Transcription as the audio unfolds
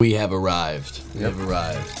We have arrived. We have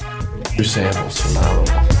arrived. Your samples phenomenal.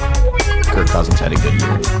 Kirk Cousins had a good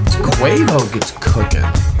year. Quavo gets cooking.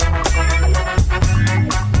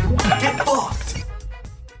 Get fucked.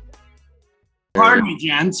 Pardon me,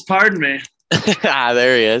 gents. Pardon me.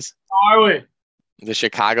 There he is. How are we? The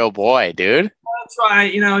Chicago boy, dude. That's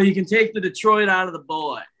right. You can take the Detroit out of the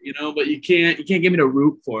boy, but you can't get me to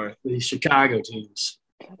root for these Chicago teams.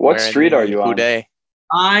 What street are you on? Day?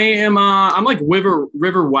 I'm like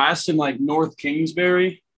River West in like North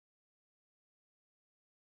Kingsbury.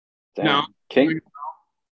 Damn. No.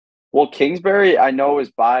 Well, Kingsbury I know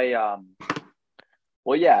is by I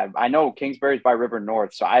know Kingsbury's by River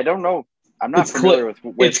North, so I don't know. I'm not familiar with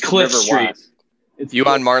it's Cliff River Street. West. It's You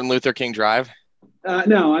on Martin Luther King Drive?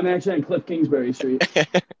 No, I'm actually on Cliff Kingsbury Street.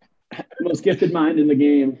 Most gifted mind in the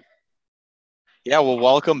game. Yeah, well,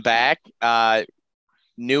 welcome back. At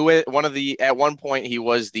one point he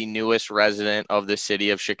was the newest resident of the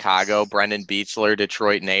city of Chicago, Brendan Beachler,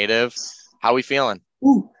 Detroit native. How we feeling?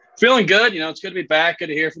 Feeling good. It's good to be back. Good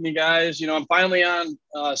to hear from you guys. I'm finally on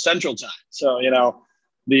Central Time. So,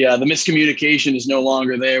 the miscommunication is no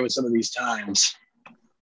longer there with some of these times.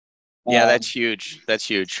 Yeah, that's huge. That's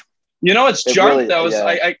huge. It's junk really, though.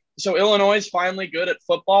 yeah. So Illinois is finally good at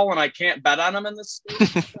football, and I can't bet on them in this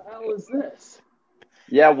state. What the hell is this?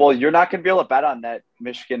 Yeah, well, you're not going to be able to bet on that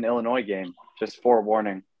Michigan-Illinois game. Just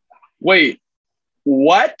forewarning. Wait,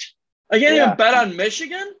 what? I can't Yeah. even bet on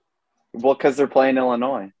Michigan? Well, because they're playing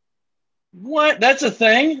Illinois. What? That's a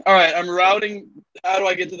thing? All right, I'm routing. How do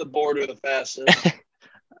I get to the border the fastest?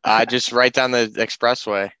 Just right down the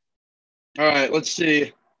expressway. All right, let's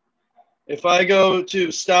see. If I go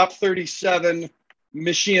to stop 37,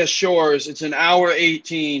 Michiana Shores, it's an hour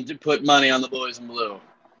 18 to put money on the boys in blue.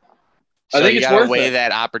 So I think you it's gotta worth weigh it.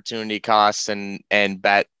 that opportunity costs and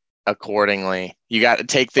bet accordingly. You got to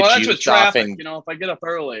take the Well, that's with juice off traffic, and if I get up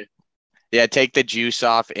early. take the juice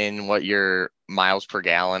off in what your miles per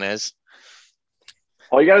gallon is.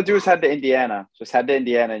 All you got to do is head to Indiana. Just head to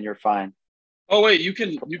Indiana and you're fine. Oh, wait, you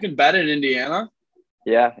can bet in Indiana?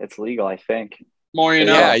 Yeah, it's legal, I think. More you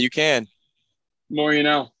know. Yeah, you can. More you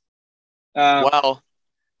know.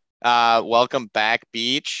 Welcome back,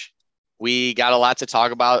 Beach. We got a lot to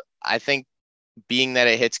talk about. I think being that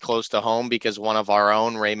it hits close to home because one of our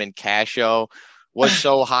own, Raymond Cascio, was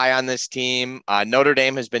so high on this team. Notre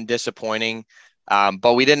Dame has been disappointing,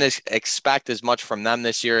 but we didn't expect as much from them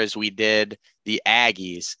this year as we did the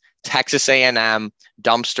Aggies. Texas A&M,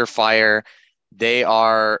 dumpster fire. They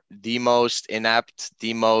are the most inept,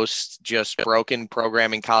 the most just broken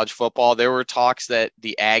program in college football. There were talks that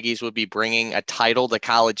the Aggies would be bringing a title to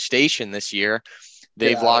College Station this year.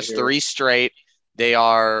 They've lost 3 straight. They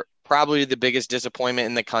are probably the biggest disappointment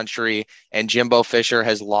in the country, and Jimbo Fisher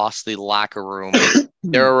has lost the locker room.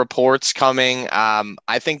 There are reports coming.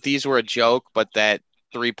 I think these were a joke, but that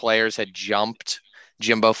 3 players had jumped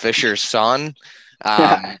Jimbo Fisher's son.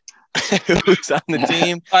 Who's on the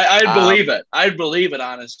team. I'd believe it. I'd believe it,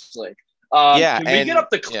 honestly. Can we get up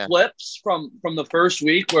the clips from the first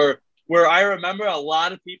week where I remember a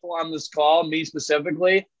lot of people on this call, me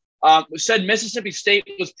specifically, said Mississippi State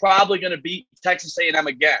was probably going to beat Texas A&M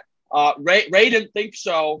again. Ray didn't think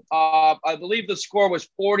so. I believe the score was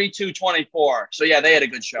 42-24. So, yeah, they had a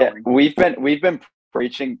good showing. Yeah, we've been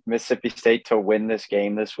preaching Mississippi State to win this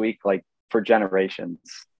game this week, like, for generations.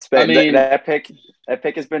 That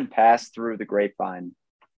pick has been passed through the grapevine.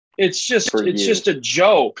 It's just a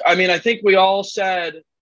joke. I mean, I think we all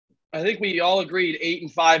agreed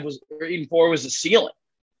 8-4 was the ceiling.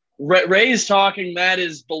 Ray's talking that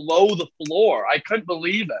is below the floor. I couldn't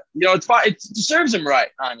believe it. It's fine. It serves him right,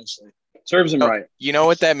 honestly. Serves him right. You know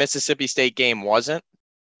what that Mississippi State game wasn't?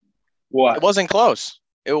 What? It wasn't close.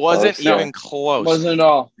 It wasn't even close. Wasn't at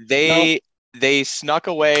all. They snuck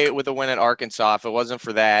away with a win at Arkansas. If it wasn't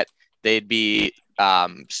for that, they'd be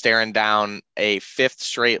staring down a 5th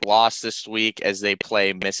straight loss this week as they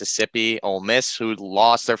play Mississippi. Ole Miss, who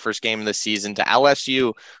lost their first game of the season to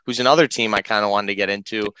LSU, who's another team I kind of wanted to get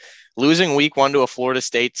into. Losing week 1 to a Florida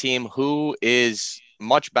State team who is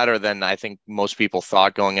much better than I think most people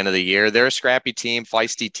thought going into the year. They're a scrappy team,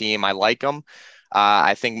 feisty team. I like them.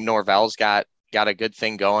 I think Norvell's got a good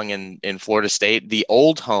thing going in Florida State, the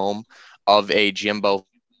old home of a Jimbo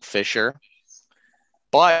Fisher.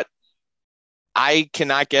 But I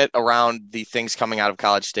cannot get around the things coming out of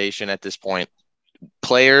College Station at this point.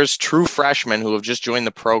 Players, true freshmen who have just joined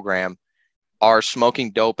the program, are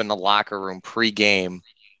smoking dope in the locker room pre-game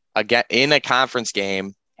again in a conference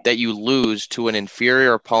game that you lose to an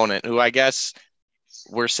inferior opponent who I guess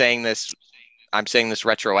I'm saying this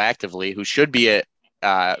retroactively, who should be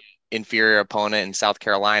a inferior opponent in South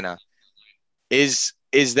Carolina. Is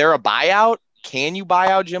is there a buyout? Can you buy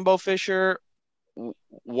out Jimbo Fisher?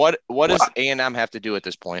 What does A&M have to do at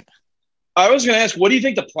this point? I was going to ask, what do you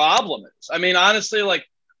think the problem is? I mean, honestly, like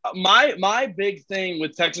my big thing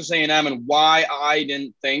with Texas A&M and why I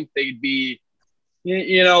didn't think they'd be,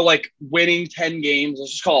 like winning 10 games,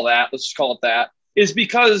 let's just call it that, is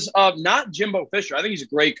because of not Jimbo Fisher. I think he's a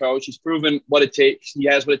great coach. He's proven what it takes. He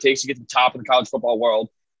has what it takes to get to the top of the college football world.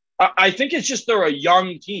 I think it's just they're a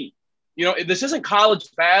young team. This isn't college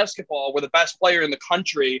basketball where the best player in the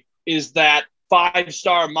country is that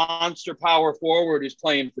 5-star monster power forward who's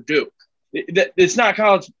playing for Duke. It's not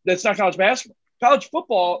college. That's not college basketball. College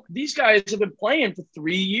football, these guys have been playing for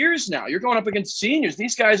 3 years now. You're going up against seniors.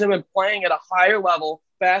 These guys have been playing at a higher level,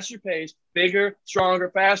 faster pace, bigger,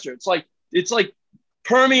 stronger, faster. It's like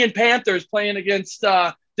Permian Panthers playing against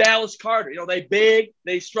Dallas Carter. They big,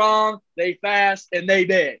 they strong, they fast, and they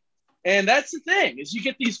big. And that's the thing is you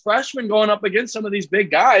get these freshmen going up against some of these big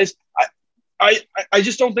guys. I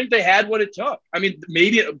just don't think they had what it took. I mean,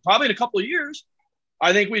 probably in a couple of years,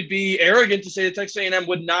 I think we'd be arrogant to say that Texas A&M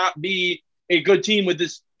would not be a good team with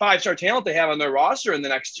this 5-star talent they have on their roster in the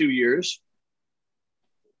next 2 years.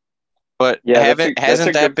 But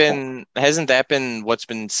hasn't that been what's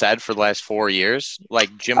been said for the last 4 years?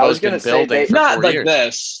 Like Jimbo's been building for 4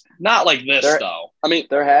 years. Not like this, though. I mean,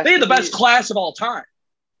 they had the best class of all time.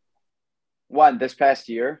 One this past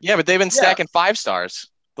year. Yeah, but they've been stacking 5-stars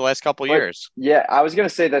the last couple of years. Yeah, I was gonna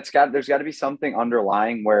say there's got to be something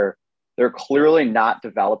underlying where they're clearly not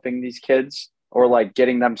developing these kids or like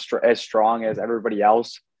getting them as strong as everybody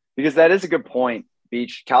else. Because that is a good point,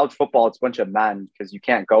 Beach. College football, it's a bunch of men because you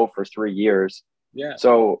can't go for 3 years. Yeah.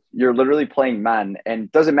 So you're literally playing men, and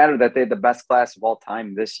it doesn't matter that they had the best class of all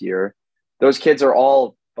time this year. Those kids are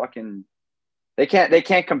all fucking. They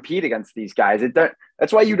can't compete against these guys.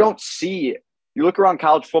 That's why you don't see. You look around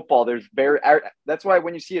college football. That's why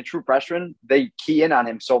when you see a true freshman, they key in on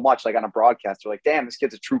him so much, like on a broadcast. They're like, "Damn, this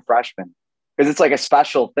kid's a true freshman," because it's like a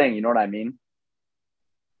special thing. You know what I mean?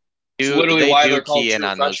 Dude, literally why they're key in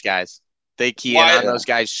on those guys. They key in on those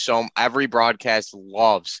guys. So every broadcast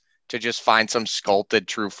loves to just find some sculpted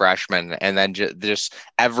true freshman, and then just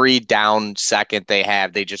every down second they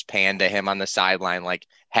have, they just pan to him on the sideline, like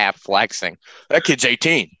half flexing. That kid's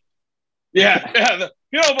 18. Yeah.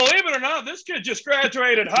 Believe it or not, this kid just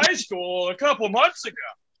graduated high school a couple months ago.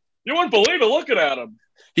 You wouldn't believe it looking at him.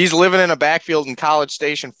 He's living in a backfield in College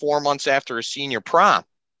Station 4 months after his senior prom.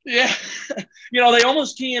 Yeah. They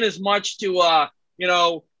almost key in as much to,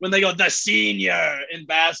 when they go, the senior in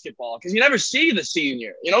basketball, because you never see the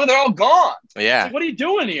senior. They're all gone. Yeah. Like, what are you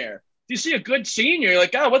doing here? If you see a good senior, you're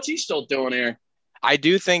like, oh, what's he still doing here? I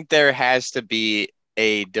do think there has to be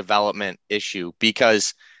a development issue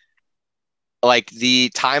because – like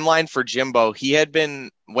the timeline for Jimbo, he had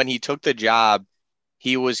been, when he took the job,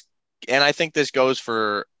 he was, and I think this goes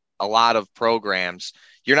for a lot of programs,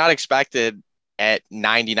 you're not expected at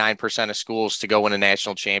 99% of schools to go win a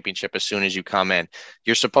national championship as soon as you come in.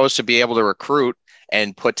 You're supposed to be able to recruit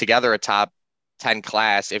and put together a top 10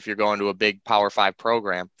 class if you're going to a big Power 5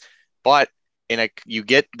 program. But you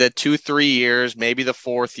get the 2-3 years, maybe the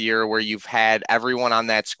 4th year where you've had everyone on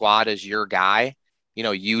that squad as your guy.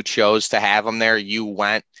 You chose to have them there. You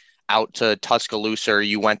went out to Tuscaloosa, or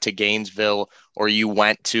you went to Gainesville, or you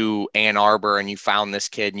went to Ann Arbor and you found this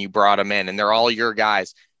kid and you brought him in, and they're all your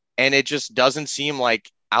guys. And it just doesn't seem like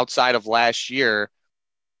outside of last year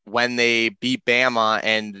when they beat Bama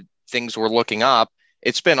and things were looking up,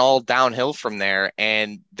 it's been all downhill from there.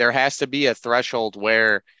 And there has to be a threshold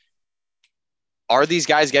where are these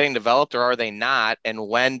guys getting developed or are they not? And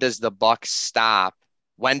when does the buck stop?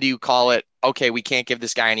 When do you call it, okay, we can't give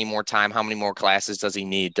this guy any more time? How many more classes does he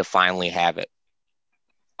need to finally have it?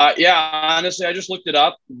 Honestly, I just looked it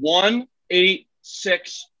up.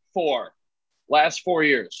 1,864. Last 4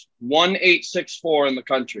 years. 1,864 in the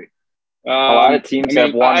country. A lot of teams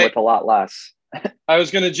have won with a lot less. I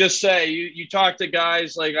was going to just say, you talk to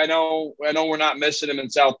guys like, I know we're not missing him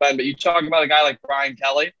in South Bend, but you talk about a guy like Brian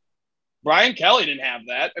Kelly. Brian Kelly didn't have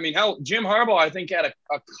that. I mean, Jim Harbaugh, I think, had a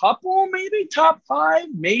couple, maybe top 5,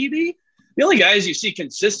 maybe. The only guys you see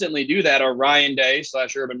consistently do that are Ryan Day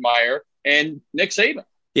 / Urban Meyer and Nick Saban.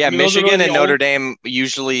 Yeah, Michigan and Notre Dame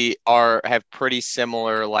usually have pretty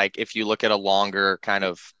similar, like if you look at a longer kind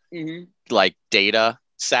of like data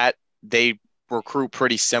set, they recruit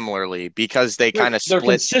pretty similarly because they kind of split.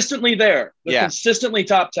 They're consistently there. They're consistently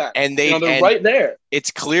top 10. And they're right there.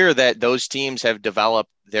 It's clear that those teams have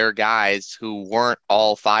developed their guys who weren't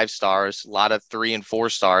all 5-stars, a lot of 3 and 4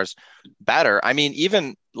 stars better. I mean,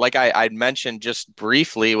 even like I'd mentioned just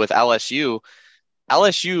briefly with LSU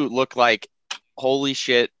looked like, holy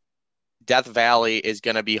shit, Death Valley is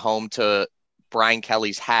going to be home to Brian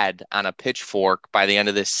Kelly's head on a pitchfork by the end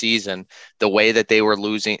of this season, the way that they were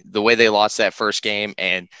losing, the way they lost that first game,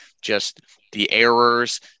 and just the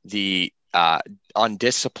errors, the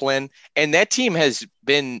undiscipline. And that team has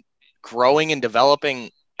been growing and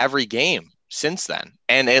developing every game since then.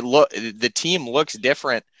 And the team looks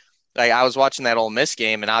different. Like, I was watching that Ole Miss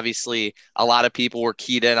game, and obviously a lot of people were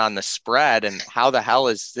keyed in on the spread and how the hell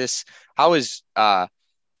is this? How is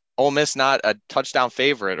Ole Miss not a touchdown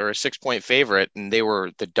favorite or a 6-point favorite? And they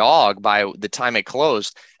were the dog by the time it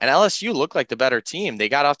closed. And LSU looked like the better team. They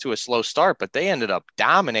got off to a slow start, but they ended up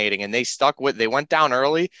dominating, and they went down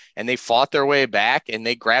early and they fought their way back, and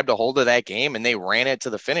they grabbed a hold of that game and they ran it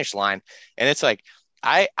to the finish line. And it's like,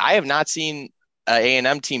 I have not seen an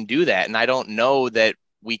A&M team do that. And I don't know that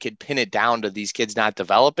we could pin it down to these kids not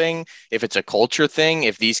developing, if it's a culture thing,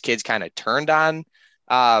 if these kids kind of turned on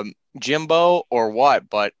Jimbo or what.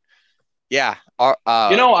 But yeah, I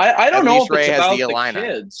don't know if Ray it's about the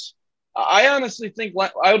kids. I honestly think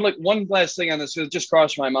I would like one last thing on this, because it just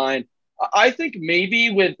crossed my mind. I think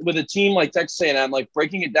maybe with a team like Texas A&M, like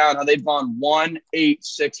breaking it down, how they've gone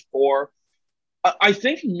 1-8-6-4. I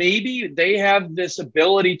think maybe they have this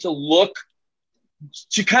ability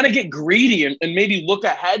to kind of get greedy and maybe look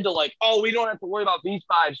ahead to like, oh, we don't have to worry about these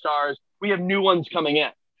 5 stars. We have new ones coming in.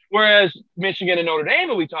 Whereas Michigan and Notre Dame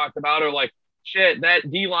that we talked about are like, shit, that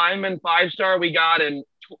D lineman 5-star we got in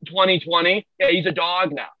 2020, yeah, he's a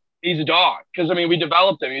dog now. He's a dog. Because, I mean, we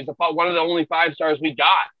developed him. He's one of the only 5-stars we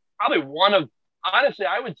got. Probably honestly,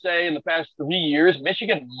 I would say in the past 3 years,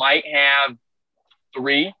 Michigan might have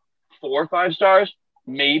 3, 4, 5-stars,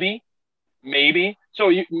 maybe.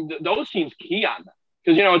 So those teams key on them.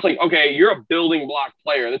 Because, it's like, okay, you're a building block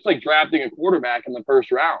player. That's like drafting a quarterback in the first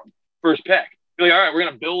pick. You're like, all right, we're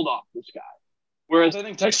going to build off this guy. Whereas I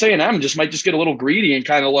think Texas A&M might just get a little greedy and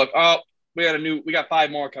kind of look, oh, we got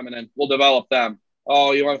 5 more coming in. We'll develop them.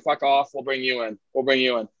 Oh, you want to fuck off? We'll bring you in.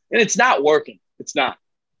 And it's not working. It's not.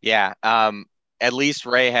 Yeah. At least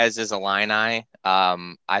Ray has his Illini.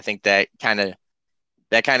 I think that kind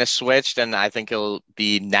of switched, and I think he'll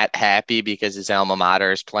be net happy because his alma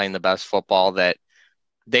mater is playing the best football that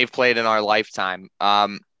they've played in our lifetime.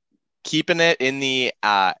 Keeping it in the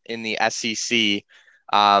SEC,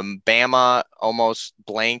 Bama almost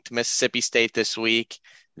blanked Mississippi State this week.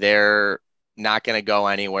 They're not going to go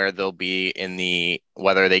anywhere. They'll be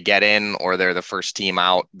whether they get in or they're the first team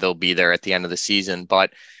out, they'll be there at the end of the season.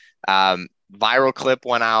 But viral clip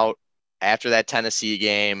went out after that Tennessee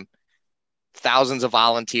game. Thousands of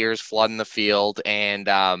volunteers flooding the field, and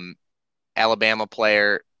Alabama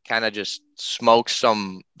player kind of just smokes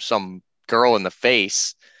some girl in the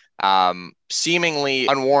face, seemingly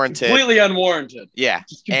unwarranted. Completely unwarranted. Yeah.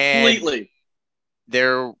 Just completely. And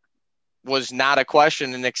there was not a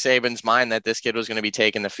question in Nick Saban's mind that this kid was going to be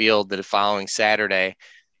taking the field the following Saturday.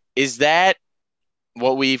 Is that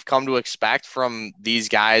what we've come to expect from these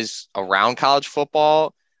guys around college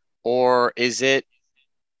football, or is there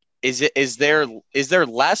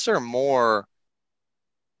less or more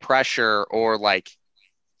pressure or like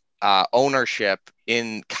ownership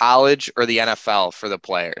in college or the NFL for the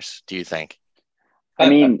players, do you think? I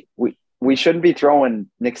mean, we shouldn't be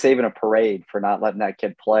throwing Nick Saban a parade for not letting that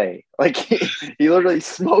kid play. Like he literally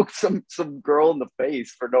smoked some girl in the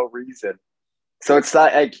face for no reason. So it's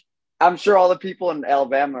not like, I'm sure all the people in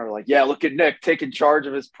Alabama are like, yeah, look at Nick taking charge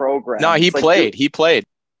of his program. No, he played. He played.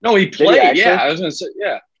 No, he played. Yeah, I was going to say,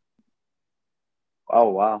 yeah. Oh,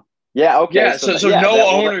 wow. Yeah, okay. Yeah, so no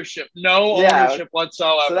ownership. No ownership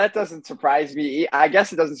whatsoever. So that doesn't surprise me. I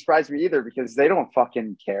guess it doesn't surprise me either, because they don't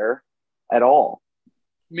fucking care at all.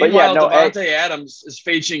 Meanwhile, Devontae Adams is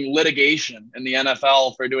facing litigation in the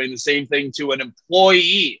NFL for doing the same thing to an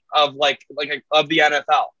employee of of the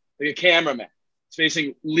NFL, like a cameraman. He's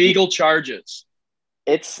facing legal charges.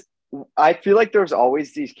 I feel like there's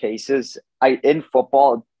always these cases in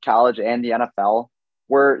football, college, and the NFL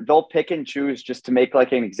where they'll pick and choose just to make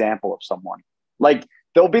like an example of someone. Like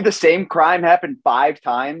there'll be the same crime happen 5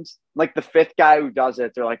 times. Like the 5th guy who does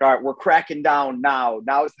it, they're like, all right, we're cracking down now.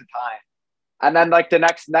 Now's the time. And then like the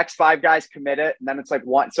next 5 guys commit it. And then it's like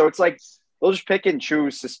 1. So it's like, they'll just pick and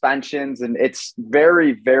choose suspensions. And it's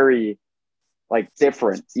very, very like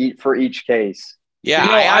different for each case. Yeah.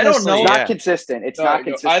 I don't know. It's not consistent. It's not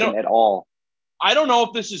consistent at all. I don't know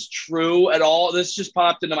if this is true at all. This just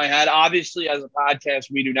popped into my head. Obviously, as a podcast,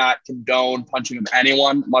 we do not condone punching of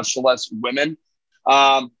anyone, much less women.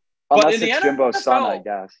 Unless it's Jimbo's son, I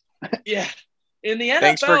guess. Yeah. In the NFL,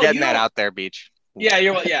 thanks for getting that out there, Beach. Yeah,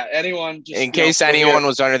 anyone. Just, in case anyone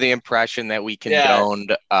was under the impression that we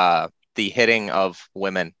condoned the hitting of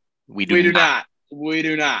women, we do not. We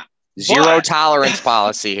do not. Zero tolerance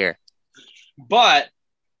policy here. But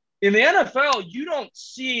in the NFL, you don't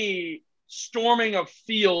see storming of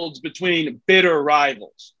fields between bitter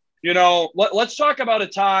rivals. Let's talk about a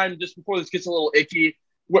time just before this gets a little icky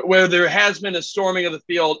where there has been a storming of the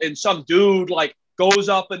field and some dude like goes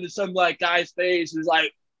up into some like guy's face who's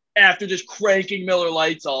like, after just cranking Miller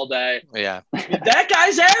Lights all day. Yeah. That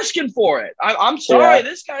guy's asking for it. I'm sorry. Yeah.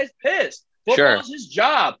 This guy's pissed. Football's his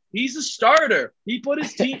job. He's a starter. He put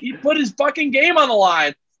his fucking game on the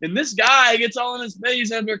line. And this guy gets all in his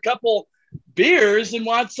face after a couple beers and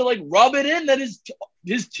wants to like rub it in that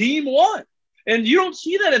his team won. And you don't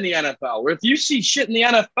see that in the NFL. Where if you see shit in the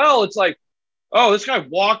NFL, it's like, oh, this guy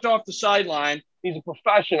walked off the sideline. He's a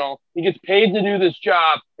professional. He gets paid to do this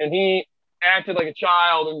job, and he acted like a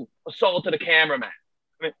child and assaulted a cameraman.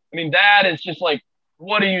 I mean, that is just like,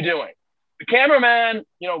 what are you doing? The cameraman,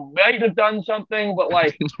 might have done something, but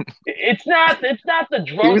like, it's not the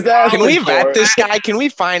drunk. Can we vet this guy? Can we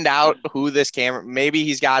find out who this camera? Maybe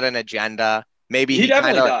he's got an agenda. Maybe he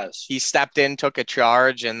definitely does. He stepped in, took a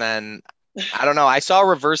charge, and then I don't know. I saw a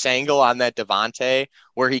reverse angle on that Devontae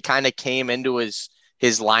where he kind of came into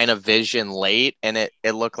his line of vision late, and it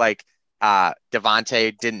looked like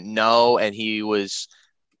Devontae didn't know, and he was,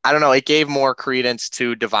 I don't know. It gave more credence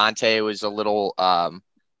to Devontae. It was a little.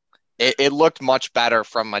 It looked much better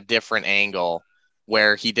from a different angle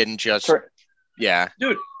where he didn't just, yeah.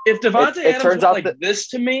 Dude, if Devontae Adams looked like this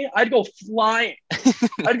to me, I'd go flying.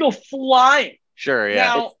 I'd go flying. Sure,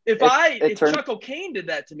 yeah. Now, if Chuck O'Kane did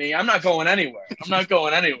that to me, I'm not going anywhere. I was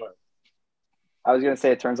going to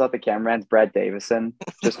say, it turns out the cameraman's Brad Davison,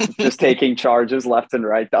 just taking charges left and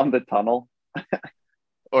right down the tunnel.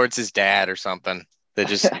 Or it's his dad or something that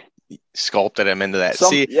just sculpted him into that.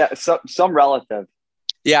 Some relative.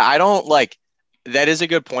 Yeah, I don't like that is a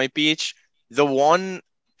good point, Beach. The one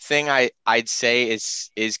thing I'd say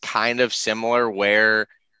is kind of similar where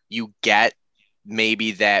you get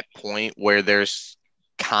maybe that point where there's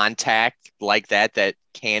contact like that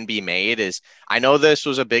can be made is I know this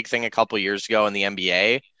was a big thing a couple years ago in the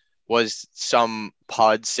NBA was some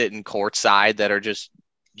puds sitting courtside that are just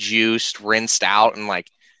juiced, rinsed out, and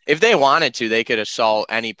like if they wanted to, they could assault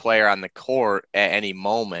any player on the court at any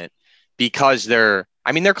moment because they're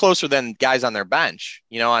closer than guys on their bench,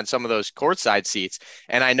 on some of those courtside seats.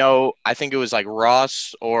 And I think it was like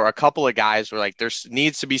Russ or a couple of guys were like, there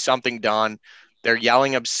needs to be something done. They're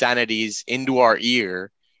yelling obscenities into our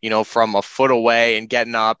ear, from a foot away and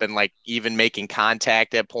getting up and like even making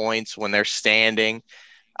contact at points when they're standing.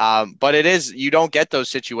 But you don't get those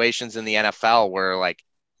situations in the NFL where like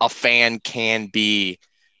a fan can be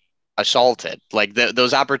assaulted. Like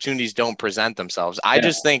those opportunities don't present themselves. I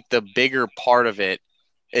just think the bigger part of it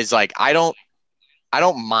is like, I don't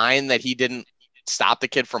mind that he didn't stop the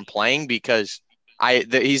kid from playing because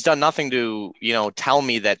he's done nothing to, tell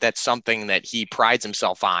me that that's something that he prides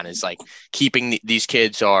himself on is like keeping these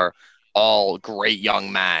kids are all great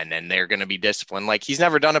young men and they're going to be disciplined. Like he's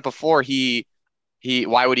never done it before.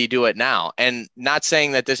 Why would he do it now? And not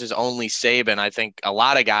saying that this is only Saban. I think a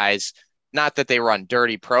lot of guys, not that they run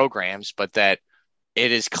dirty programs, but that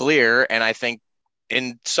it is clear. And I think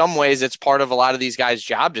in some ways it's part of a lot of these guys'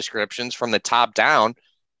 job descriptions from the top down.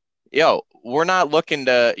 We're not looking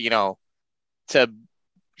to, to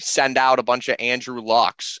send out a bunch of Andrew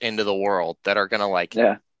Lucks into the world that are going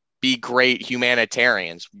to be great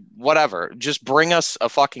humanitarians, whatever. Just bring us a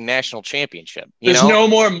fucking national championship. There's no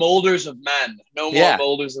more molders of men.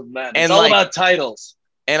 Molders of men. It's all about titles.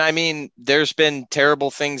 And there's been terrible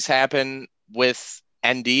things happen with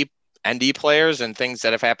ND players and things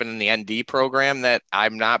that have happened in the ND program that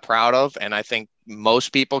I'm not proud of. And I think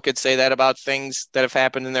most people could say that about things that have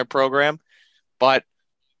happened in their program. But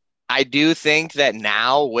I do think that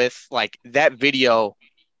now with like that video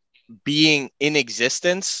being in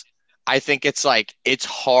existence, I think it's like, it's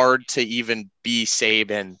hard to even be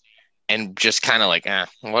Saban and just kind of like,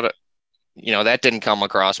 that didn't come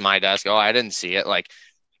across my desk. Oh, I didn't see it. Like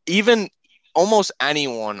even almost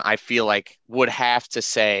anyone I feel like would have to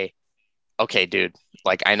say, okay, dude,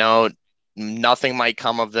 like I know nothing might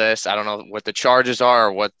come of this. I don't know what the charges are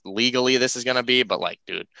or what legally this is going to be, but like,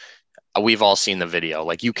 dude, we've all seen the video.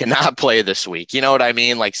 Like you cannot play this week. You know what I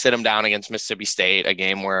mean? Like sit them down against Mississippi State, a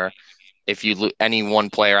game where if any one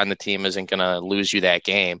player on the team isn't going to lose you that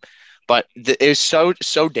game. But it was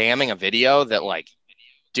so damning a video that like,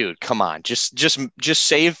 dude, come on, just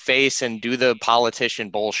save face and do the politician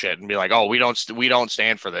bullshit and be like, oh, we don't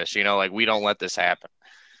stand for this. Like we don't let this happen.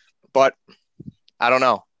 But I don't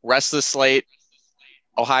know. Rest of the slate,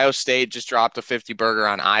 Ohio State just dropped a 50 burger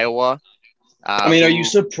on Iowa. Are you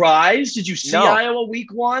surprised? Did you see Iowa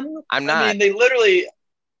week 1? I'm not. They literally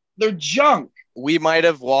They're junk. We might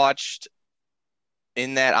have watched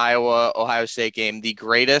in that Iowa-Ohio State game the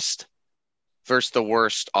greatest versus the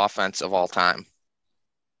worst offense of all time.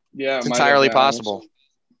 Yeah, it's entirely possible.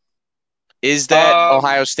 Is that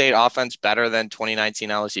Ohio State offense better than 2019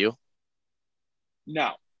 LSU?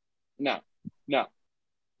 No.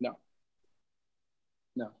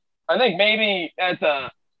 I think maybe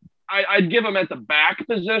I'd give them at the back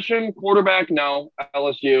position. Quarterback, no,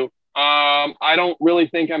 LSU. I don't really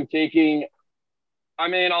think I'm taking –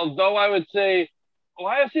 although I would say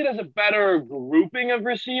Ohio State has a better grouping of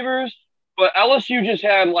receivers, but LSU just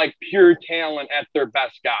had, like, pure talent at their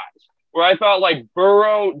best guys, where I felt like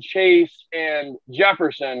Burrow, Chase, and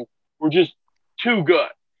Jefferson were just too good.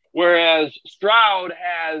 Whereas Stroud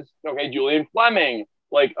has, Julian Fleming,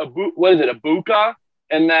 like, Ibuka?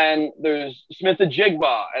 And then there's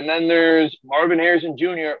Smith-Njigba. And then there's Marvin Harrison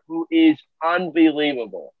Jr., who is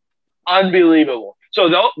unbelievable. So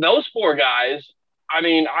those four guys, I'm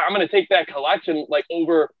going to take that collection like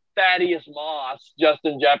over Thaddeus Moss,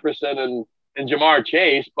 Justin Jefferson, and Jamar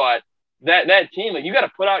Chase. But that team, like, you got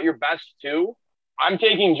to put out your best two. I'm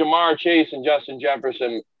taking Jamar Chase and Justin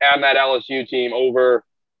Jefferson and that LSU team over,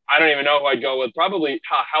 I don't even know who I'd go with, probably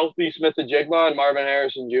a healthy Smith-Njigba and Marvin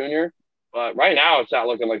Harrison Jr., but right now, it's not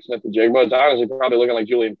looking like Smith-Njigba. It's honestly probably looking like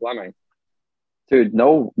Julian Fleming. Dude,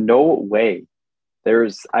 no way.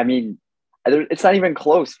 It's not even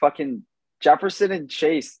close. Fucking Jefferson and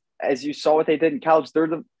Chase, as you saw what they did in college, they're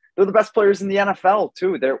the best players in the NFL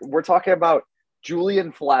too. We're talking about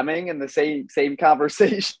Julian Fleming in the same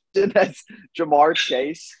conversation as Jamar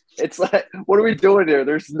Chase. It's like, what are we doing here?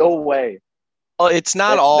 There's no way. Well, it's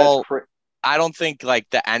not all. I don't think like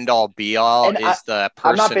the end all be all is the personnel.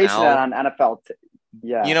 I'm not basing it on NFL.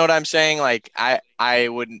 Yeah. You know what I'm saying? Like I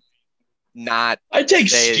wouldn't not. I take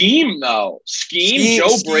scheme though. Scheme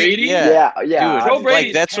Joe Brady. Yeah. Dude, Joe Brady.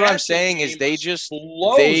 Like that's what I'm saying is they just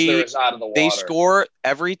blows theirs out of the water. They score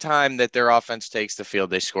every time that their offense takes the field.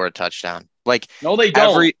 They score a touchdown. Like no, they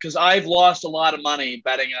don't. Because I've lost a lot of money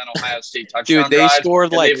betting on Ohio State touchdown. Dude, they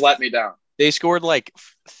scored like they've let me down. They scored like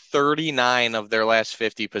 39 of their last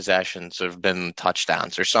 50 possessions have been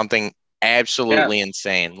touchdowns or something absolutely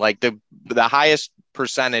insane. Like the highest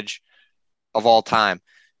percentage of all time.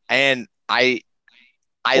 And they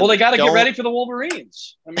got to get ready for the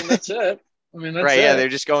Wolverines. That's it. That's right. it. Yeah, they're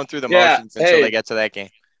just going through the motions until they get to that game.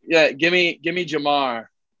 Yeah, give me Jamar.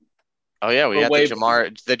 Oh yeah, we got the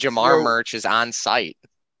Jamar. The Jamar merch is on site.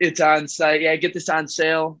 It's on site. Yeah, get this on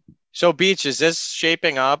sale. So, Beach, is this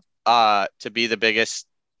shaping up to be the biggest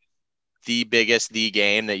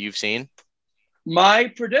game that you've seen? My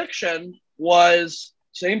prediction was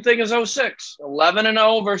same thing as 06,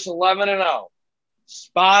 11-0 versus 11-0.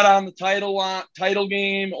 Spot on the title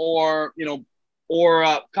game or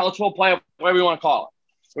college football playoff, whatever you want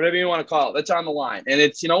to call it. That's on the line. And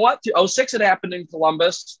it's, 06 it happened in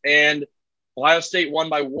Columbus and Ohio State won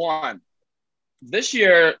by 1. This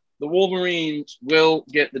year, the Wolverines will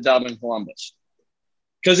get the dub in Columbus.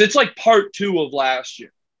 Because it's like part 2 of last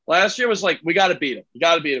year. Last year was like, we got to beat him. We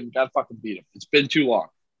got to fucking beat him. It's been too long.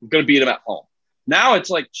 We're going to beat him at home. Now it's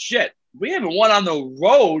like, shit, we haven't won on the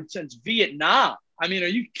road since Vietnam. Are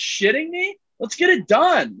you shitting me? Let's get it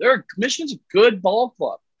done. Michigan's a good ball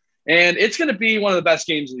club. And it's going to be one of the best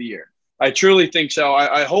games of the year. I truly think so.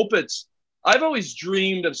 I hope I've always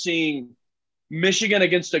dreamed of seeing Michigan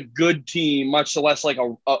against a good team, much less like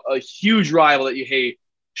a huge rival that you hate,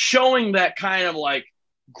 showing that kind of like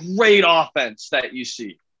great offense that you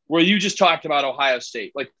see, where you just talked about Ohio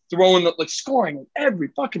State, like scoring every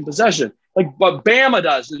fucking possession, like what Bama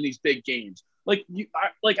does in these big games. I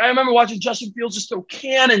remember watching Justin Fields just throw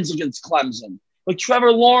cannons against Clemson, like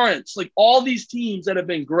Trevor Lawrence, like all these teams that have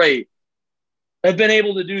been great have been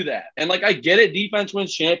able to do that. And I get it, defense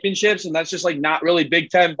wins championships, and that's just like not really Big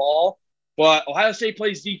Ten ball. But Ohio State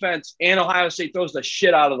plays defense, and Ohio State throws the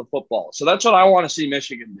shit out of the football. So that's what I want to see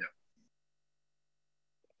Michigan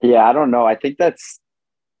do. Yeah, I don't know. I think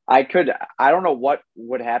I don't know what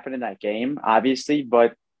would happen in that game, obviously,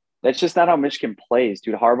 but that's just not how Michigan plays,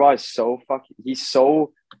 dude. Harbaugh is he's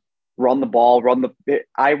so run the ball,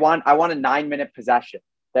 I want a 9-minute possession.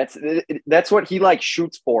 That's what he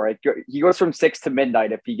shoots for. He goes from 6 to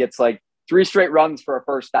midnight if he gets 3 straight runs for a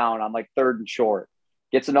first down on 3rd and short.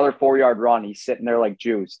 Gets another 4-yard run. He's sitting there like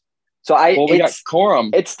juiced. So we got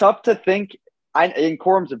Corum. It's tough to think. And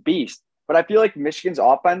Corum's a beast, but I feel like Michigan's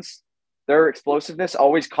offense, their explosiveness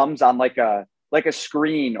always comes on like a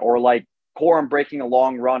screen or Corum breaking a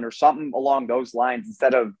long run or something along those lines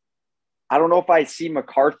instead of. I don't know if I see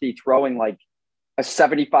McCarthy throwing a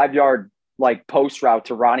 75-yard like post route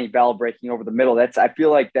to Ronnie Bell breaking over the middle. I feel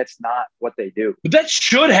like that's not what they do. But that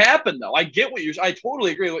should happen, though. I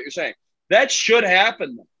totally agree with what you're saying. That should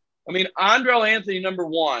happen, though. I mean, Andrell Anthony, number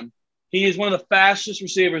one, he is one of the fastest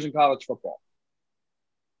receivers in college football.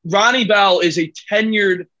 Ronnie Bell is a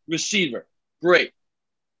tenured receiver. Great.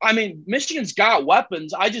 I mean, Michigan's got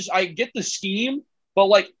weapons. I get the scheme, but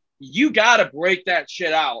like, you got to break that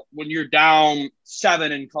shit out when you're down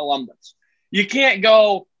 7 in Columbus. You can't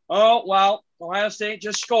go, oh, well, Ohio State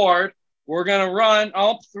just scored. We're going to run,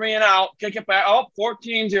 3 and out, kick it back,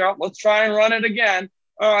 14-0. Let's try and run it again.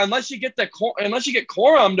 Unless you get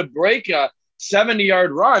Corum to break a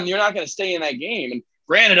 70-yard run, you're not going to stay in that game. And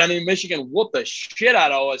granted, I mean, Michigan whooped the shit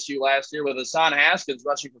out of OSU last year with Hassan Haskins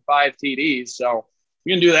rushing for 5 TDs. So if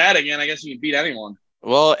you can do that again, I guess you can beat anyone.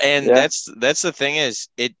 Well, and that's the thing is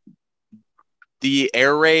the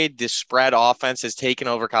air raid, the spread offense has taken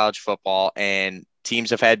over college football, and teams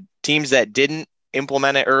that didn't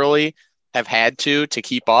implement it early have had to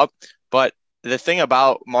keep up. But the thing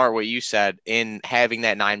about, Mart, what you said in having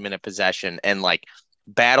that 9-minute possession and like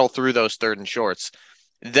battle through those 3rd and shorts,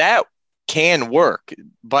 that can work.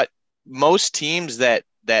 But most teams that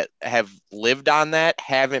have lived on that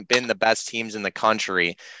haven't been the best teams in the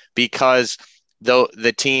country, because though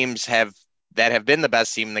the teams that have been the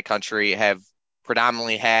best team in the country have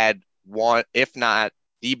predominantly had one, if not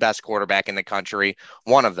the best quarterback in the country,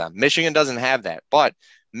 one of them. Michigan doesn't have that, but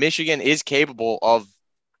Michigan is capable of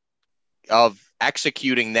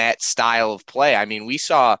executing that style of play. I mean, we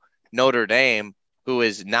saw Notre Dame, who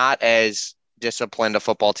is not as disciplined a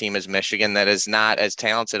football team as Michigan, that is not as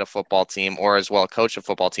talented a football team or as well coached a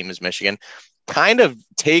football team as Michigan, kind of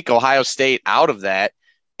take Ohio State out of that.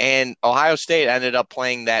 And Ohio State ended up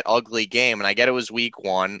playing that ugly game. And I get it was week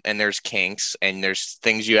 1 and there's kinks and there's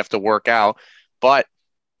things you have to work out. But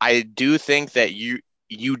I do think that you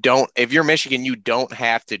don't, if you're Michigan, you don't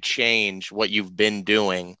have to change what you've been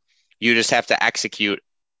doing. You just have to execute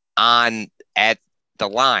at the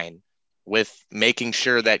line with making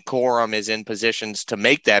sure that Corum is in positions to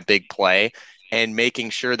make that big play and making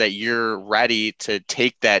sure that you're ready to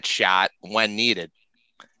take that shot when needed.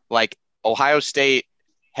 Like, Ohio State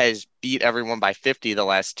has beat everyone by 50 the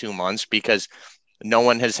last 2 months because no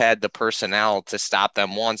one has had the personnel to stop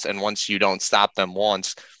them once. And once you don't stop them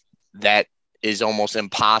once, that is almost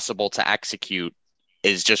impossible to execute,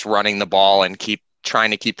 is just running the ball and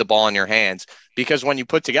trying to keep the ball in your hands. Because when you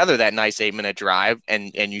put together that nice 8-minute drive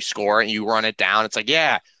and you score and you run it down, it's like,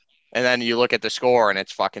 yeah. And then you look at the score and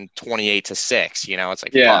it's fucking 28-6, it's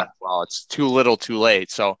like, yeah, fuck, well, it's too little too late.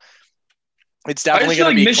 So it's definitely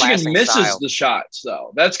going to be Michigan misses style. The shots,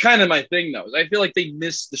 though. That's kind of my thing, though. I feel like they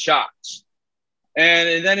miss the shots.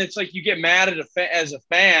 And then it's like you get mad at as a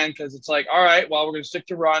fan because it's like, all right, well, we're going to stick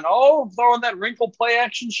to run. Oh, throwing that wrinkle play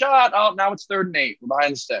action shot. Oh, now it's 3rd and 8. We're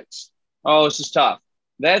behind the sticks. Oh, this is tough.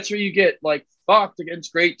 That's where you get, like, fucked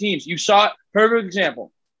against great teams. You saw it. Perfect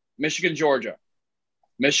example. Michigan, Georgia.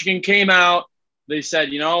 Michigan came out. They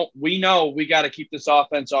said, we know we got to keep this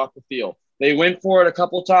offense off the field. They went for it a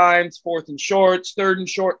couple times, 4th and shorts, 3rd and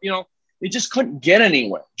short. They just couldn't get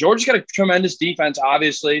anywhere. Georgia's got a tremendous defense,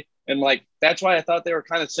 obviously. And, like, that's why I thought they were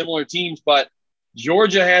kind of similar teams. But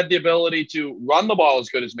Georgia had the ability to run the ball as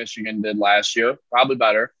good as Michigan did last year, probably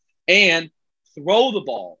better, and throw the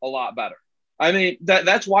ball a lot better. I mean,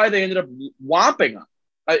 that's why they ended up whopping them,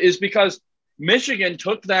 is because Michigan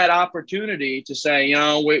took that opportunity to say,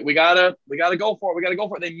 we gotta go for it. We gotta go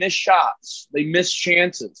for it. They missed shots. They missed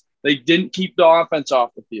chances. They didn't keep the offense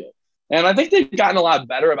off the field. And I think they've gotten a lot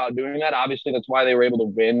better about doing that. Obviously, that's why they were able to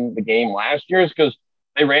win the game last year, is because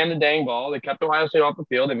they ran the dang ball. They kept Ohio State off the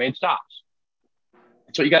field. They made stops.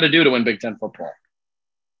 That's what you got to do to win Big Ten football.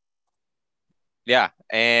 Yeah,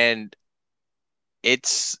 and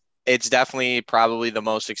it's definitely probably the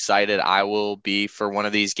most excited I will be for one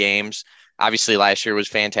of these games. Obviously, last year was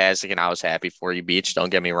fantastic, and I was happy for you, Beach.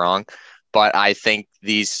 Don't get me wrong. But I think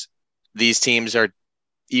these teams are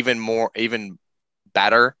even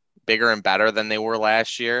better, bigger and better than they were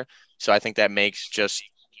last year. So I think that makes just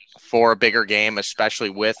for a bigger game, especially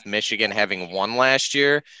with Michigan having won last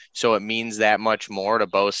year. So it means that much more to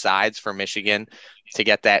both sides for Michigan to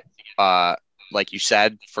get that, like you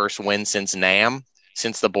said, first win since NAM,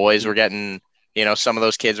 since the boys were getting, some of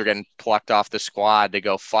those kids were getting plucked off the squad to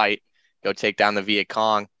go fight, go take down the Viet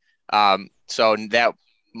Cong. So that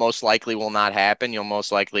most likely will not happen. You'll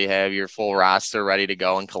most likely have your full roster ready to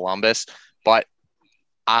go in Columbus. But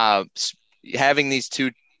having these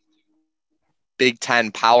two Big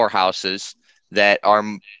Ten powerhouses that are,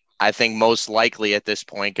 I think, most likely at this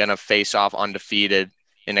point going to face off undefeated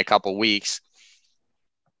in a couple weeks.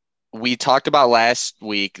 We talked about last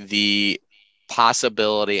week the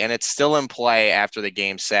possibility, and it's still in play after the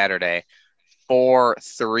game Saturday, for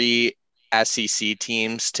 3 SEC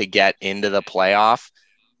teams to get into the playoff,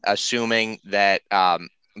 assuming that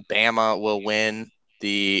Bama will win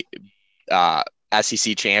the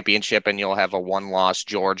SEC championship and you'll have a 1-loss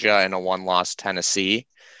Georgia and a 1-loss Tennessee.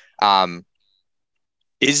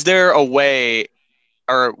 Is there a way,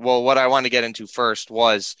 what I wanted to get into first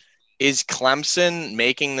is Clemson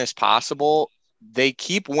making this possible? They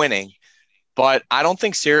keep winning, but I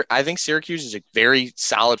think Syracuse is a very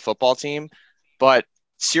solid football team, but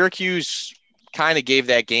Syracuse kind of gave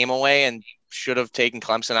that game away and should have taken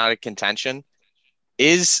Clemson out of contention.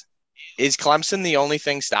 Is Clemson the only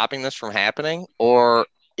thing stopping this from happening, or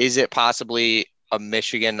is it possibly a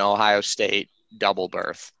Michigan-Ohio State double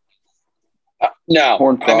berth?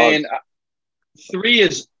 No, I mean, 3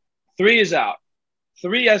 is out.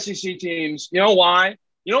 3 SEC teams. You know why?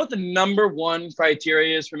 You know what the number 1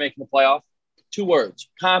 criteria is for making the playoff? 2 words: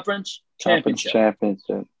 conference championship.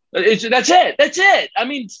 That's it. I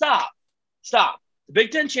mean, stop. The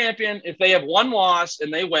Big Ten champion, if they have 1 loss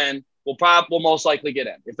and they win, will most likely get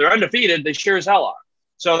in. If they're undefeated, they sure as hell are.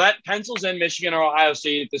 So that pencils in Michigan or Ohio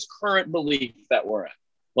State at this current belief that we're in.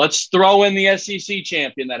 Let's throw in the SEC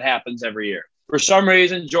champion that happens every year. For some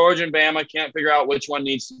reason, Georgia and Bama can't figure out which one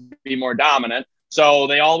needs to be more dominant. So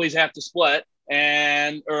they always have to split,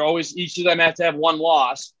 each of them have to have 1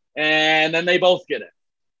 loss, and then they both get it.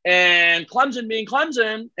 And Clemson being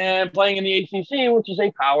Clemson and playing in the ACC, which is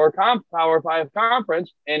a Power 5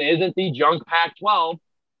 conference and isn't the junk Pac-12,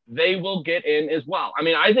 they will get in as well. I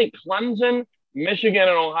mean, I think Clemson, Michigan,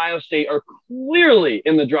 and Ohio State are clearly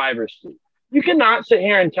in the driver's seat. You cannot sit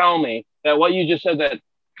here and tell me that what you just said, that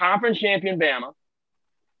conference champion Bama,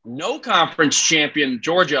 no conference champion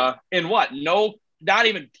Georgia, in what? No, not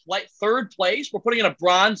even 3rd place. We're putting in a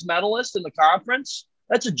bronze medalist in the conference.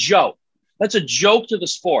 That's a joke. That's a joke to the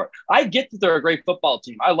sport. I get that they're a great football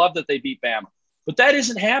team. I love that they beat Bama, but that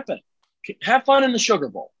isn't happening. Have fun in the Sugar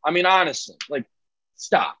Bowl. I mean, honestly,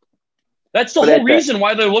 stop. That's the whole reason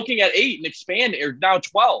why they're looking at 8 and expanding, or now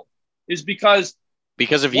 12, is because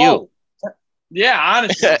of you. Yeah,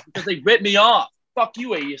 honestly, because they ripped me off. Fuck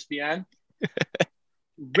you, ESPN.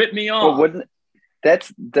 Rip me off. But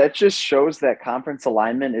that just shows that conference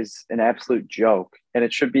alignment is an absolute joke, and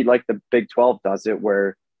it should be like the Big 12 does it,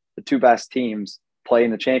 where the 2 best teams play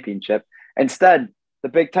in the championship. Instead, the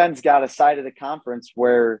Big Ten's got a side of the conference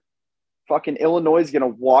where fucking Illinois is going to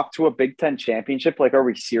walk to a Big Ten championship. Like, are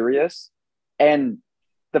we serious? And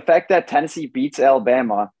the fact that Tennessee beats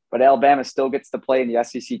Alabama, but Alabama still gets to play in the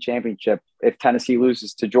SEC championship if Tennessee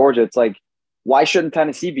loses to Georgia, it's like, why shouldn't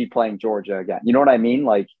Tennessee be playing Georgia again? You know what I mean?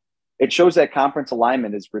 Like, it shows that conference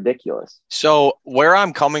alignment is ridiculous. So where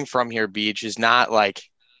I'm coming from here, Beach, is not like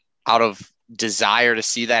out of desire to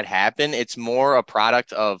see that happen. It's more a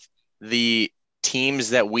product of the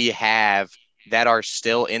teams that we have that are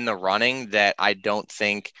still in the running that I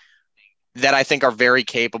think are very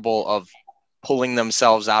capable of pulling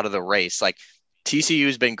themselves out of the race. Like,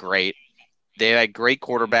 TCU's been great. They've had great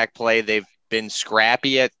quarterback play. They've been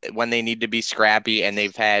scrappy when they need to be scrappy, and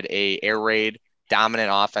they've had a air raid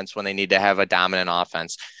dominant offense when they need to have a dominant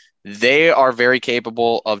offense. They are very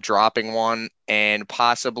capable of dropping one and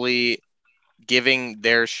possibly giving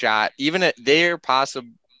their shot. Even if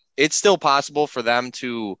it's still possible for them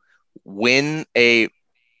to win a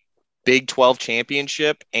Big 12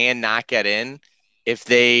 championship and not get in if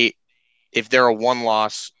they're a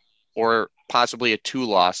 1-loss or possibly a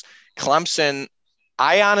 2-loss. Clemson,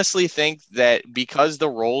 I honestly think that because the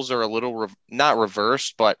roles are a little not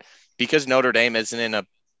reversed, but because Notre Dame isn't in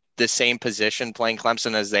the same position playing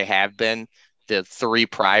Clemson as they have been the 3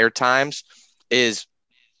 prior times, is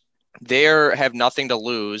they have nothing to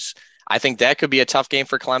lose. I think that could be a tough game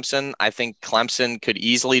for Clemson. I think Clemson could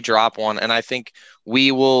easily drop one, and I think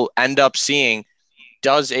we will end up seeing,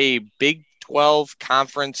 does a Big 12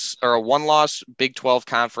 conference or a 1-loss Big 12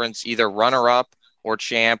 conference either runner-up or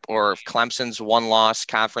champ, or if Clemson's 1-loss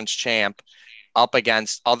conference champ up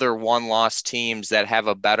against other 1-loss teams that have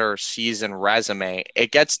a better season resume.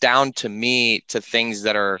 It gets down to me to things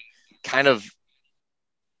that are kind of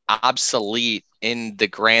obsolete in the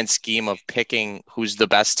grand scheme of picking who's the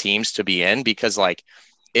best teams to be in, because like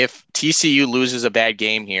if TCU loses a bad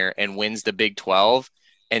game here and wins the Big 12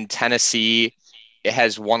 and Tennessee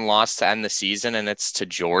has 1 loss to end the season and it's to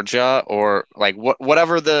Georgia, or like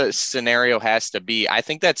whatever the scenario has to be, I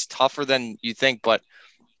think that's tougher than you think, but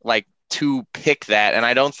like to pick that. And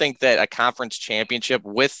I don't think that a conference championship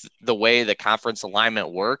with the way the conference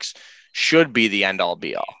alignment works should be the end all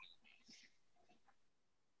be all.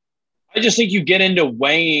 I just think you get into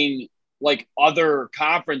weighing like other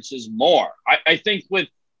conferences more. I think with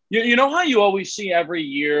you know how you always see every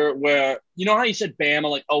year where you know how you said Bama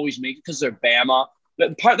like always make it because they're Bama.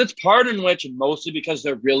 That's part in which mostly because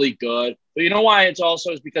they're really good. But you know why it's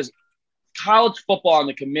also is because college football on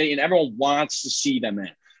the committee and everyone wants to see them in.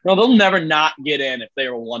 No, they'll never not get in if they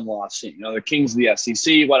were a one-loss team. You know, they're kings of the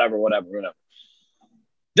SEC, whatever.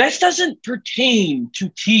 That doesn't pertain to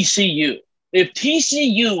TCU. If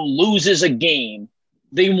TCU loses a game,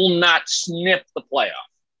 they will not sniff the playoff.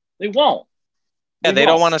 They won't. They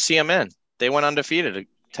don't want to see them in. They went undefeated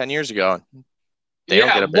 10 years ago. They don't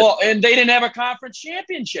get a bid. Well, and they didn't have a conference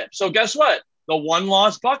championship. So guess what? The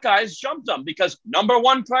one-loss Buckeyes jumped them because number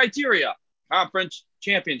one criteria, conference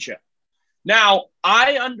championship. Now,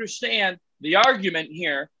 I understand the argument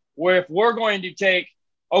here where if we're going to take,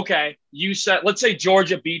 okay, you said, let's say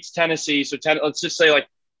Georgia beats Tennessee. So let's just say like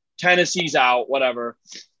Tennessee's out, whatever.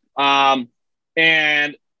 And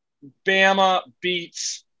Bama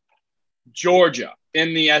beats Georgia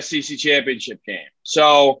in the SEC championship game.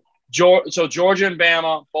 So Georgia and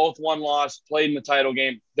Bama, both one-loss, played in the title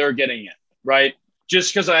game. They're getting it, right?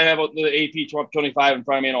 Just because I have the AP 25 in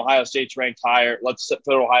front of me and Ohio State's ranked higher, let's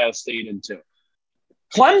put Ohio State in too.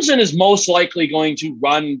 Clemson is most likely going to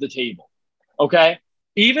run the table, okay?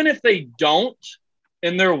 Even if they don't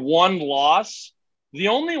and they're one loss, the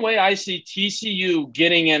only way I see TCU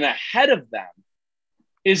getting in ahead of them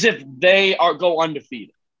is if they go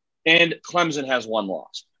undefeated and Clemson has one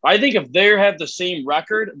loss. I think if they have the same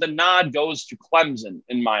record, the nod goes to Clemson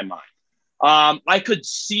in my mind. I could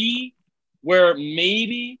see where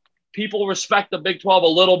maybe people respect the Big 12 a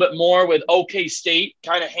little bit more with OK State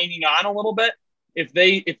kind of hanging on a little bit. If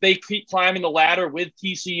they keep climbing the ladder with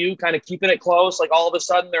TCU, kind of keeping it close, like all of a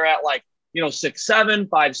sudden they're at 6-7,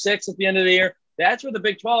 5-6 at the end of the year. That's where the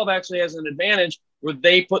Big 12 actually has an advantage where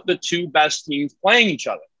they put the two best teams playing each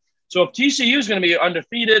other. So if TCU is going to be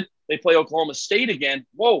undefeated, they play Oklahoma State again.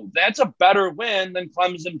 Whoa, that's a better win than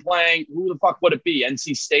Clemson playing. Who the fuck would it be?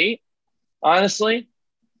 NC State? Honestly?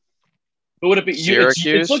 Who would it be?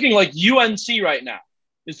 It's looking like UNC right now.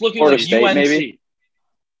 It's looking Florida like State, UNC. maybe?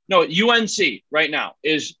 No, UNC right now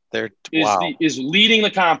is leading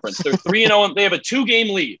the conference. They're 3-0 and they have a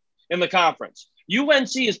 2-game lead in the conference.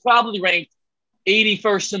 UNC is probably ranked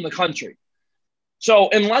 81st in the country. So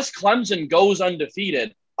unless Clemson goes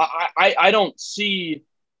undefeated, I don't see.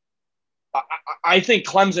 I think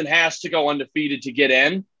Clemson has to go undefeated to get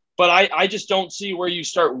in, but I just don't see where you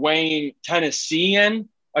start weighing Tennessee in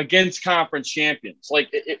against conference champions. Like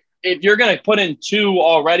if you're going to put in two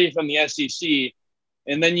already from the SEC,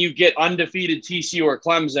 and then you get undefeated TCU or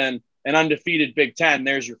Clemson and undefeated Big Ten,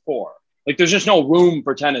 there's your four. Like there's just no room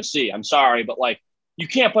for Tennessee. I'm sorry, but you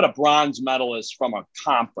can't put a bronze medalist from a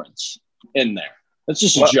conference in there. That's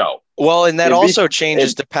just a joke. Well, and that also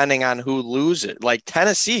changes depending on who loses. Like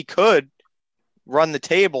Tennessee could run the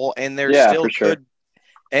table and there still could. Sure.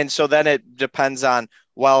 And so then it depends on,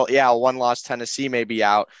 one loss Tennessee may be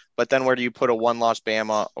out, but then where do you put a one loss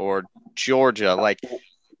Bama or Georgia?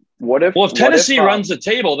 If Tennessee runs the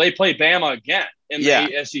table, they play Bama again in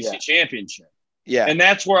the SEC championship. Yeah. And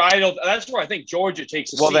that's where I think Georgia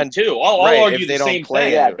takes a seat too. I'll argue the same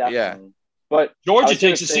thing. Yeah, definitely. But Georgia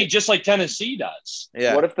takes a seat just like Tennessee does.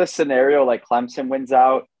 Yeah. What if the scenario like Clemson wins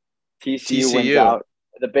out, TCU wins out,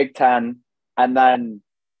 the Big Ten, and then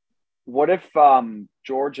what if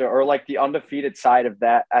Georgia or the undefeated side of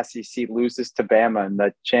that SEC loses to Bama in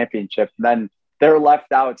the championship, and then they're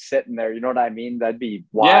left out sitting there? You know what I mean? That'd be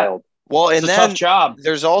wild. Yeah. Well, it's a tough job.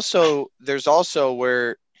 There's also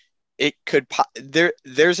where it could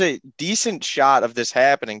there's a decent shot of this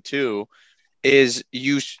happening too. Is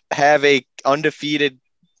you have a undefeated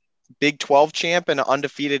Big 12 champ and an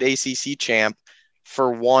undefeated ACC champ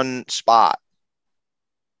for one spot.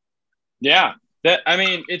 Yeah.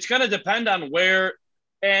 It's going to depend on where,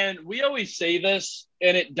 and we always say this,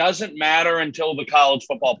 and it doesn't matter until the college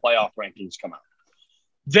football playoff rankings come out.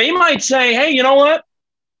 They might say, hey, you know what?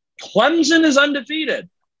 Clemson is undefeated.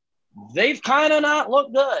 They've kind of not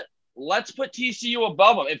looked good. Let's put TCU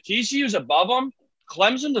above them. If TCU is above them,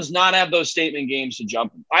 Clemson does not have those statement games to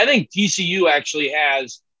jump in. I think TCU actually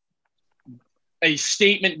has a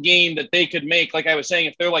statement game that they could make. Like I was saying,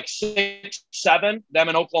 if they're 6-7, them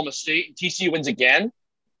in Oklahoma State, and TCU wins again.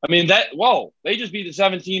 They just beat the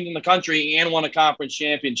 17th in the country and won a conference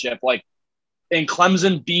championship. And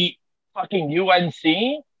Clemson beat fucking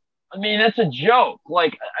UNC. That's a joke.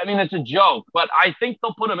 It's a joke. But I think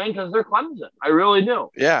they'll put them in because they're Clemson. I really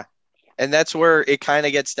do. Yeah. And that's where it kind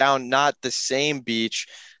of gets down, not the same beach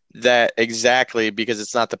that exactly because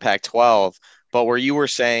it's not the Pac-12, but where you were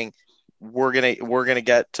saying we're gonna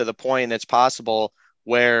get to the point, and it's possible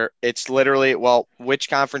where it's literally, well, which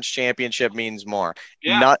conference championship means more?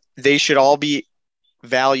 Yeah. They should all be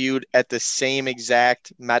valued at the same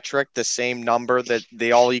exact metric, the same number, that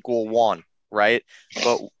they all equal 1, right?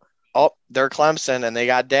 But they're Clemson and they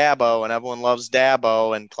got Dabo and everyone loves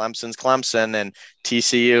Dabo and Clemson's Clemson and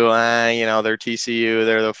TCU, they're TCU,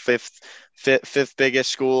 they're the fifth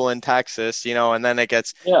biggest school in Texas, and then it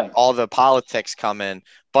gets all the politics come in.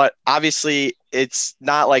 But obviously it's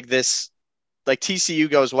not like this. Like TCU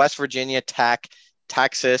goes West Virginia, Tech,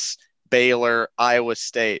 Texas, Baylor, Iowa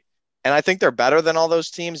State. And I think they're better than all those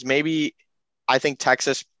teams. Maybe I think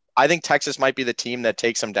Texas might be the team that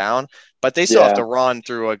takes them down, but they still have to run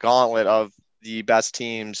through a gauntlet of the best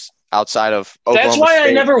teams outside of Oklahoma That's why State.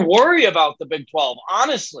 I never worry about the Big 12.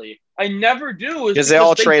 Honestly, I never do. Because they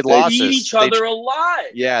all trade losses. Beat each other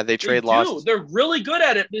alive. Yeah, they trade losses. They're really good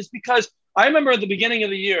at it. It's because I remember at the beginning of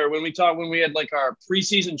the year when we had like our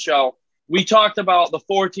preseason show, we talked about the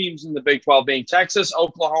 4 teams in the Big 12 being Texas,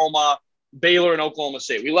 Oklahoma, Baylor, and Oklahoma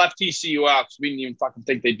State. We left TCU out because we didn't even fucking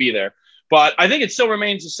think they'd be there. But I think it still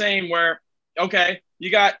remains the same where, okay,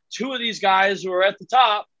 you got 2 of these guys who are at the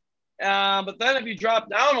top. But then if you drop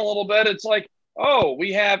down a little bit, it's like, oh,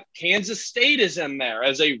 we have Kansas State is in there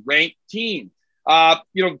as a ranked team.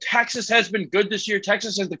 Texas has been good this year.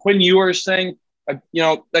 Texas has the Quinn Ewers thing.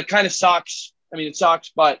 That kind of sucks. I mean, it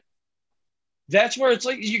sucks, but that's where it's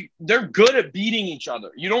like they're good at beating each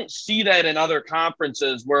other. You don't see that in other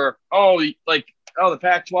conferences where, the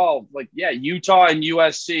Pac-12, Utah and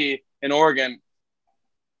USC and Oregon.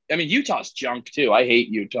 I mean, Utah's junk too. I hate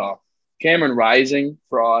Utah. Cameron Rising,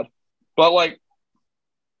 fraud. But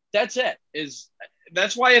that's it.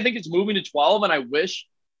 That's why I think it's moving to 12. And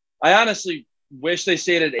I honestly wish they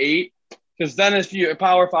stayed at 8, because then if a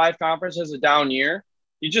Power 5 conference has a down year,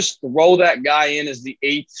 you just throw that guy in as the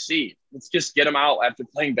 8th seed. Let's just get him out after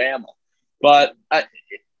playing Bama. But I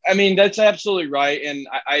mean, that's absolutely right. And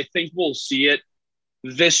I think we'll see it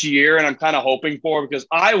this year. And I'm kind of hoping for, because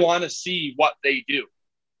I want to see what they do.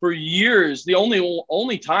 For years, the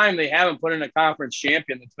only time they haven't put in a conference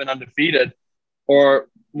champion that's been undefeated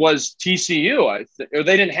was TCU. Or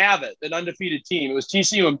they didn't have it, an undefeated team. It was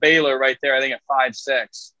TCU and Baylor right there, I think, at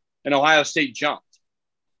 5-6. And Ohio State jumped.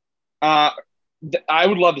 I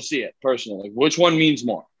would love to see it, personally. Which one means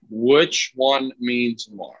more?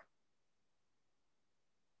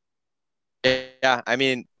 Yeah, I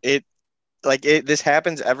mean, this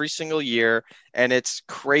happens every single year, and it's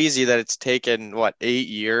crazy that it's taken 8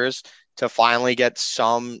 years to finally get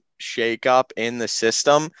some shakeup in the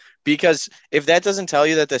system. Because if that doesn't tell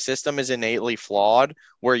you that the system is innately flawed,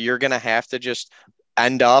 where you're going to have to just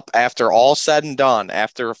end up, after all said and done,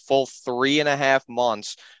 after a full 3.5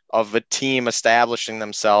 months of a team establishing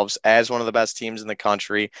themselves as one of the best teams in the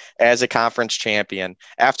country, as a conference champion,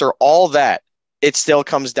 after all that, it still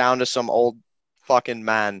comes down to some old fucking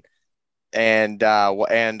men and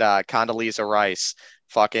Condoleezza Rice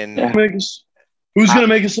fucking who's gonna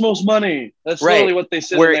make us the most money? That's right. Literally what they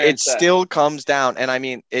said. Where it still comes down, and I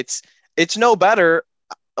mean, it's no better,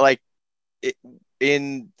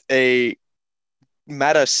 in a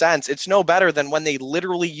meta sense, it's no better than when they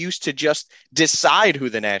literally used to just decide who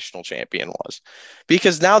the national champion was,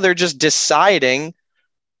 because now they're just deciding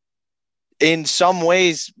in some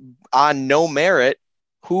ways on no merit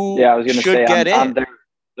who should get in.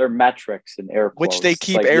 Their metrics and air quotes, which they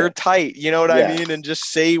keep airtight, you know what I mean? And just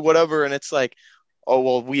say whatever. And it's like, oh,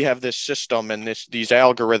 well, we have this system and these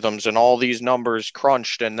algorithms and all these numbers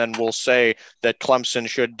crunched, and then we'll say that Clemson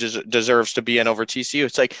deserves to be in over TCU.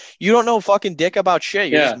 It's like, you don't know fucking dick about shit.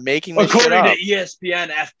 You're just making this shit up. According to ESPN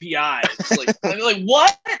FPI. It's like,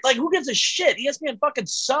 what? Like, who gives a shit? ESPN fucking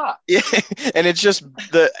sucks. Yeah, and it's just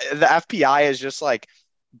the FPI is just like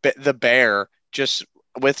the bear just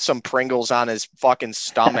with some Pringles on his fucking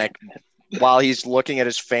stomach while he's looking at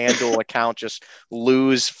his FanDuel account, just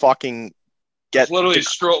lose fucking his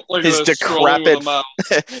decrepit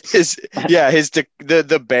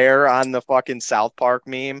the bear on the fucking South Park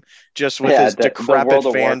meme, just with his decrepit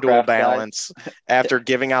FanDuel balance after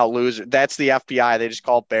giving out losers. That's the FBI. They just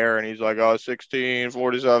call bear, and he's like, 16-47,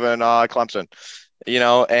 Clemson,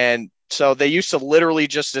 and so they used to literally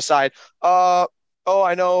just decide,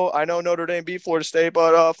 I know Notre Dame beat Florida State,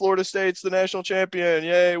 but Florida State's the national champion.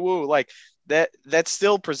 Yay, woo. Like that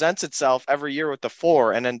still presents itself every year with the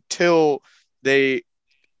 4. And until they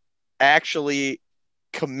actually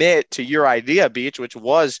commit to your idea, Beach, which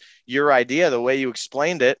was your idea, the way you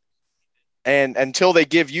explained it, and until they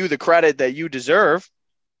give you the credit that you deserve,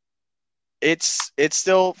 it's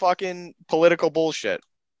still fucking political bullshit.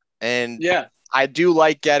 And I do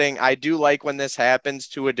like when this happens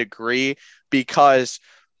to a degree, because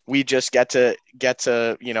we just get to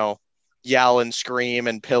yell and scream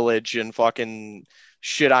and pillage and fucking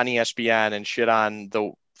shit on ESPN and shit on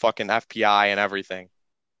the fucking FPI and everything.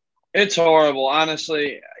 It's horrible.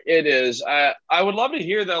 Honestly, it is. I would love to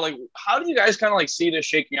hear that. Like, how do you guys kind of like see this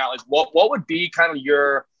shaking out? Like, what would be kind of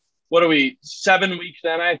your, what are we, 7 weeks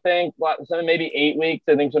in, I think? 7, maybe 8 weeks.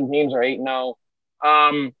 I think some teams are 8-0.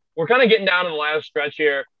 We're kind of getting down to the last stretch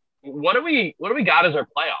here. What do we got as our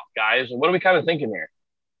playoff, guys? What are we kind of thinking here?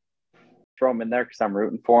 Throw them in there because I'm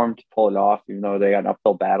rooting for them to pull it off, even though they got an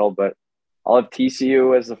uphill battle. But I'll have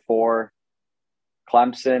TCU as the 4,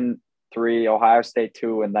 Clemson 3, Ohio State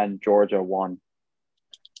 2, and then Georgia 1.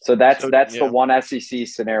 So that's the one SEC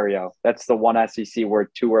scenario. That's the one SEC where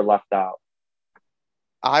 2 are left out.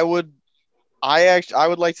 I would like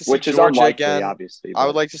to see Which is Georgia unlikely, again. obviously. I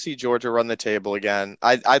would like to see Georgia run the table again.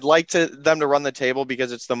 I'd like them to run the table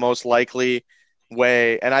because it's the most likely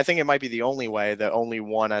way, and I think it might be the only way that only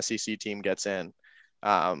one SEC team gets in.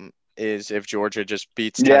 Is if Georgia just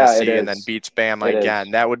beats Tennessee and then beats Bama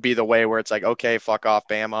again. That would be the way where it's like, okay, fuck off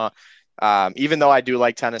Bama. Even though I do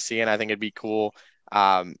like Tennessee and I think it'd be cool.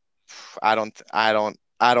 I don't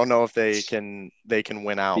know if they can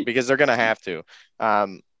win out because they're gonna have to.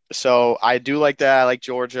 So I do like that. I like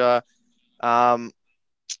Georgia. I'd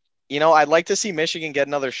like to see Michigan get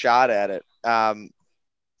another shot at it.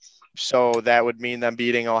 So that would mean them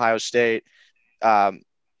beating Ohio State.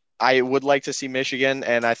 I would like to see Michigan,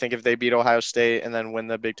 and I think if they beat Ohio State and then win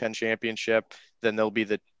the Big Ten Championship, then they'll be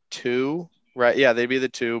the 2, right? Yeah, they'd be the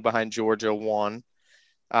 2 behind Georgia 1.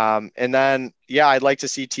 And then, I'd like to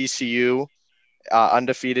see TCU,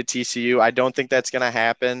 undefeated TCU. I don't think that's going to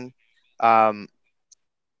happen. God,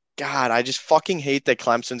 I just fucking hate that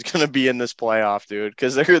Clemson's going to be in this playoff, dude,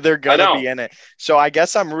 because they're going to be in it. So I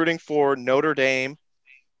guess I'm rooting for Notre Dame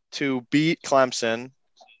to beat Clemson,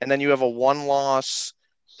 and then you have a 1-loss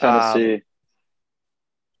Tennessee.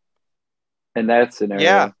 In that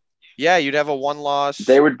scenario. Yeah, you'd have a 1-loss.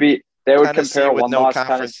 They would Tennessee compare a with 1-loss no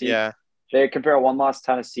Tennessee. Yeah. They would compare a 1-loss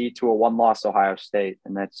Tennessee to a 1-loss Ohio State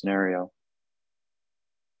in that scenario.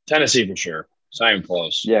 Tennessee for sure. It's not even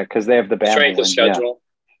close. Yeah, because they have the Bama strength of schedule.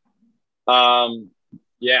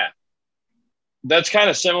 Yeah. That's kind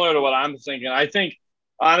of similar to what I'm thinking. I think,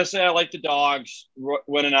 honestly, I like the Dogs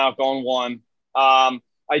winning out, going 1.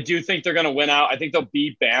 I do think they're going to win out. I think they'll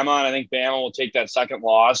beat Bama, and I think Bama will take that second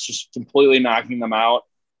loss, just completely knocking them out.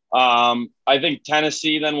 I think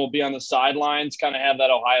Tennessee then will be on the sidelines, kind of have that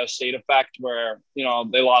Ohio State effect where,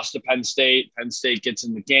 they lost to Penn State. Penn State gets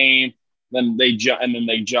in the game, then they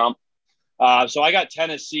jump. So I got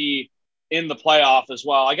Tennessee in the playoff as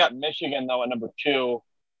well. I got Michigan, though, at number 2.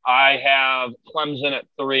 I have Clemson at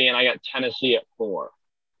 3, and I got Tennessee at 4.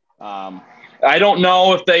 I don't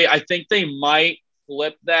know if I think they might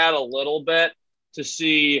flip that a little bit to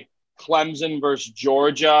see Clemson versus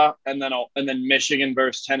Georgia and then Michigan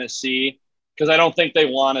versus Tennessee, because I don't think they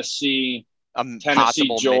want to see a Tennessee,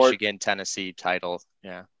 possible Georgia. Michigan Tennessee title.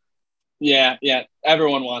 Yeah.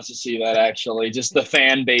 Everyone wants to see that, actually. Just the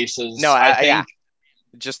fan bases. No, I think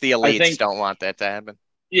just the elites don't want that to happen.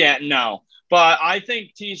 Yeah, no. But I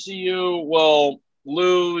think TCU will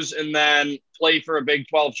lose and then play for a Big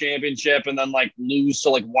 12 championship and then lose to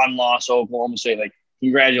 1-loss Oklahoma State.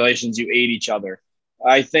 Congratulations, you ate each other.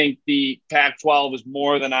 I think the Pac-12 is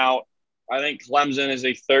more than out. I think Clemson is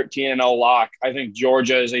a 13-0 lock. I think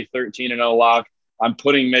Georgia is a 13-0 lock. I'm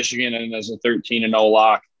putting Michigan in as a 13-0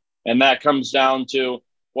 lock. And that comes down to,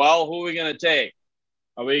 who are we going to take?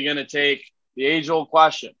 Are we going to take the age-old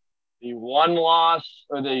question, the 1-loss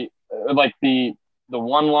or the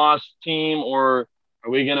 1-loss team, or are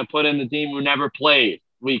we going to put in the team who never played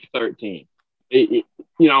week 13?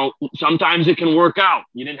 Sometimes it can work out.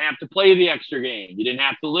 You didn't have to play the extra game. You didn't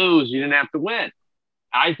have to lose. You didn't have to win.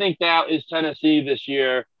 I think that is Tennessee this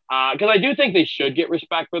year, because I do think they should get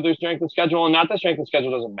respect for their strength of schedule, and not that strength of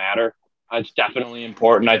schedule doesn't matter. It's definitely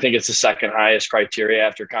important. I think it's the second highest criteria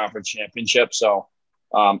after conference championship. So,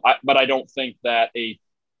 but I don't think that a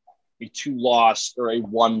 2-loss or a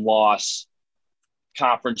 1-loss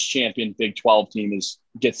conference champion Big 12 team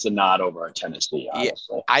gets the nod over a Tennessee,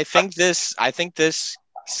 honestly. Yeah, I think this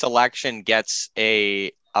selection gets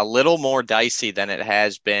a little more dicey than it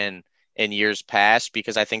has been in years past,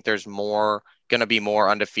 because I think there's going to be more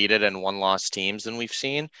undefeated and 1-loss teams than we've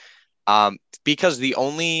seen. Because the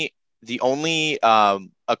only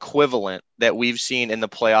equivalent that we've seen in the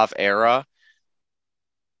playoff era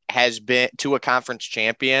has been to a conference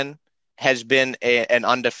champion has been an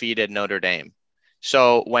undefeated Notre Dame.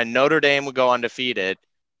 So when Notre Dame would go undefeated,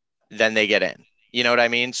 then they get in. You know what I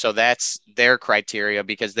mean? So that's their criteria,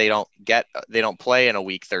 because they don't play in a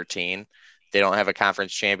week 13. they don't have a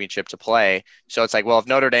conference championship to play. So it's like, well, if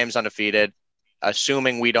Notre Dame's undefeated,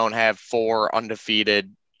 assuming we don't have 4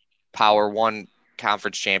 undefeated Power 1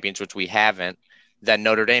 conference champions, which we haven't, then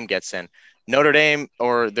Notre Dame gets in. Notre Dame,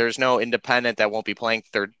 or there's no independent that won't be playing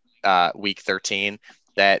week 13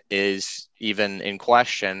 that is even in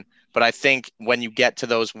question. But I think when you get to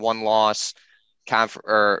those one-loss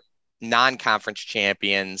or non-conference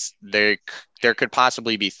champions, there could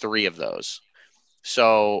possibly be 3 of those.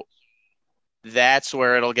 So that's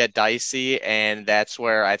where it'll get dicey, and that's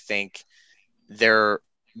where I think they're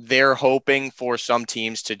hoping for some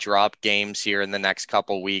teams to drop games here in the next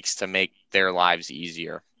couple weeks to make their lives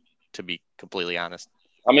easier, to be completely honest.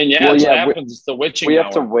 I mean, yeah, what happens. It's the witching hour.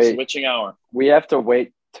 Have to wait. It's the witching hour. We have to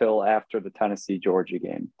wait till after the Tennessee-Georgia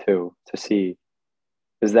game, too, to see.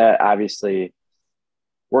 Because that, obviously,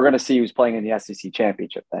 we're going to see who's playing in the SEC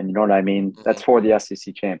championship then. You know what I mean? Mm-hmm. That's for the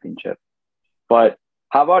SEC championship. But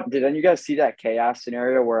how about, did any of you guys see that chaos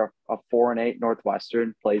scenario where a 4-8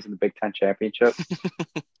 Northwestern plays in the Big Ten championship?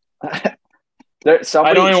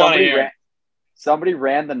 Somebody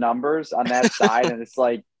ran the numbers on that side, and it's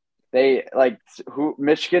like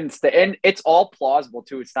Michigan State, and it's all plausible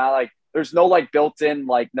too. It's not like there's no like built-in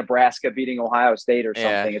like Nebraska beating Ohio State or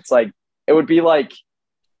something. Yeah. It's like it would be like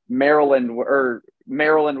Maryland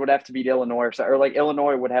would have to beat Illinois or like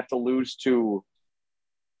Illinois would have to lose to,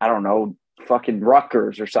 I don't know, fucking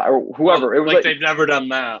Rutgers or whoever. Well, it was like they've never done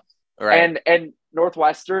that. Right. And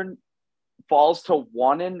Northwestern falls to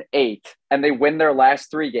 1-8 and they win their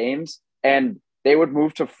last 3 games, and they would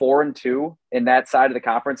move to 4-2 in that side of the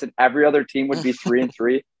conference, and every other team would be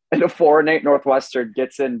 3-3. And a 4-8 Northwestern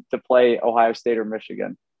gets in to play Ohio State or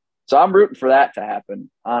Michigan. So I'm rooting for that to happen,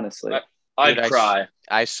 honestly. I'd cry.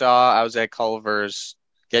 I was at Culver's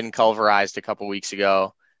getting Culverized a couple weeks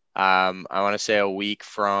ago. I want to say a week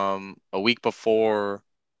and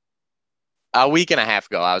a half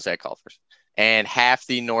ago, I was at Culver's, and half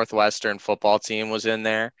the Northwestern football team was in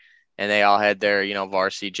there, and they all had their,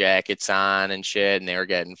 varsity jackets on and shit, and they were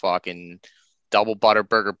getting fucking double butter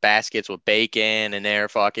burger baskets with bacon, and they're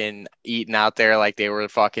fucking eating out there like they were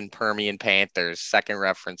fucking Permian Panthers. Second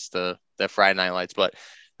reference to the Friday Night Lights. But,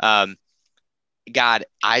 God,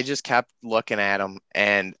 I just kept looking at them,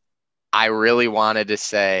 and I really wanted to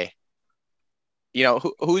say,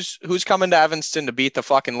 who's coming to Evanston to beat the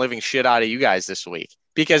fucking living shit out of you guys this week?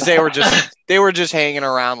 Because they were just hanging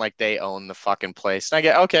around like they own the fucking place. And I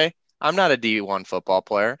get, okay, I'm not a D1 football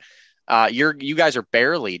player. You guys are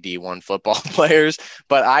barely D1 football players,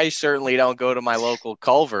 but I certainly don't go to my local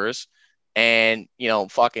Culver's and,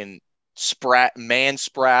 fucking spread,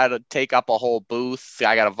 take up a whole booth.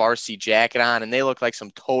 I got a varsity jacket on, and they look like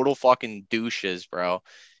some total fucking douches, bro.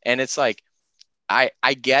 And it's like, I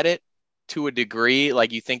get it to a degree,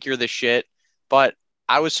 like you think you're the shit, but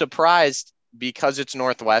I was surprised because it's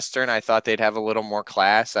Northwestern. I thought they'd have a little more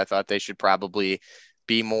class. I thought they should probably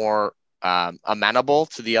be more amenable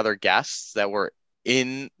to the other guests that were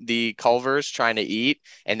in the Culver's trying to eat,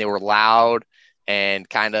 and they were loud and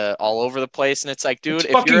kind of all over the place. And it's like, dude,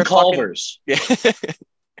 it's fucking Culver's.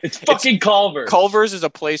 It's fucking Culver's. Culver's is a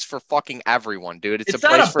place for fucking everyone, dude. It's a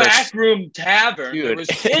place not a backroom tavern. Dude, there was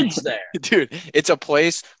kids there. Dude, it's a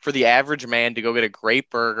place for the average man to go get a great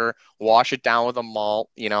burger, wash it down with a malt,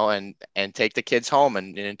 and take the kids home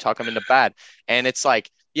and tuck them into bed. And it's like,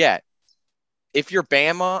 yeah, if you're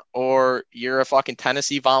Bama or you're a fucking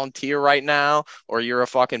Tennessee Volunteer right now, or you're a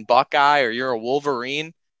fucking Buckeye or you're a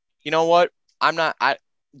Wolverine, you know what?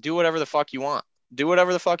 Do whatever the fuck you want. Do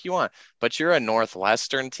whatever the fuck you want. But you're a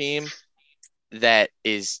Northwestern team that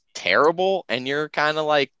is terrible, and you're kind of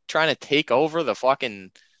like trying to take over the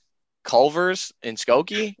fucking Culver's in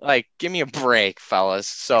Skokie. Like, give me a break, fellas.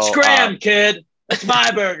 So scram, kid. That's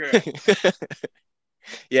my burger.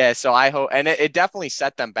 Yeah, so I hope, and it definitely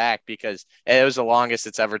set them back because it was the longest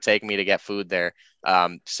it's ever taken me to get food there.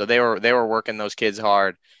 So they were working those kids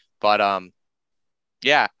hard, but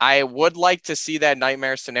yeah, I would like to see that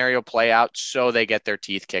nightmare scenario play out so they get their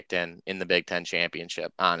teeth kicked in the Big Ten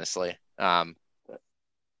Championship, honestly.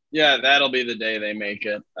 Yeah, that'll be the day they make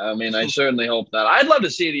it. I mean, I certainly hope that. I'd love to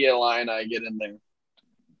see the Illini get in there.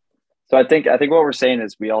 So I think what we're saying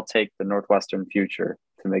is we all take the Northwestern future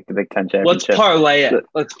to make the Big Ten Championship. Let's parlay it.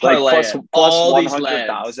 Plus all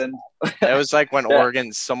 100,000. It was like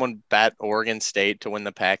when someone bet Oregon State to win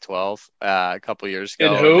the Pac-12 a couple years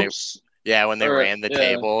ago. In hoops? When they ran the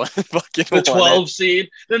table. The 12 seed.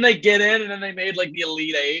 Then they get in, and then they made like the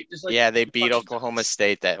Elite Eight. They beat Oklahoma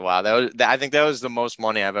State. I think that was the most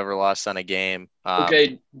money I've ever lost on a game.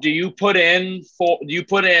 Okay, do you put in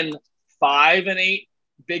 5 and 8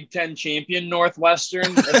 Big Ten champion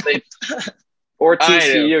Northwestern? Or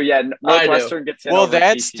TCU, yeah. Northwestern gets in. Well, over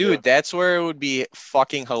that's TCU. That's where it would be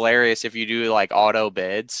fucking hilarious if you do like auto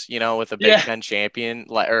bids, with a Big Ten champion,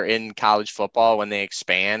 or in college football when they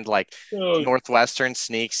expand, like Northwestern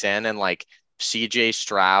sneaks in and like CJ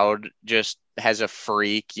Stroud just has a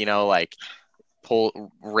freak, like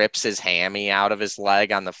rips his hammy out of his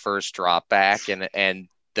leg on the first drop back, and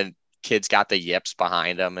the kid's got the yips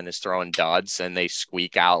behind him and is throwing duds, and they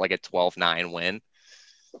squeak out like a 12-9 win.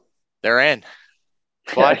 They're in.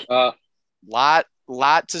 But lot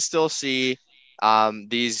to still see.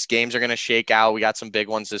 These games are going to shake out. We got some big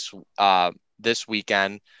ones this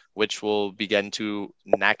weekend, which we'll be getting to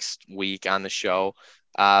next week on the show.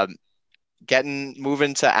 Moving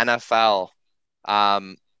to NFL.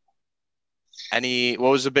 What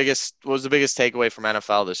was the biggest takeaway from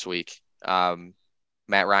NFL this week?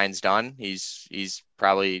 Matt Ryan's done. He should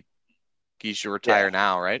retire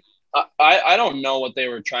now, right? I don't know what they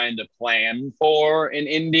were trying to plan for in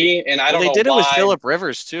Indy, and I don't know why. They did it with Phillip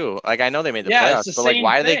Rivers too. Like, I know they made the playoffs, but like,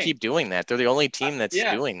 why do they keep doing that? They're the only team that's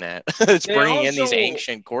doing that. It's bringing in these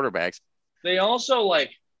ancient quarterbacks. They also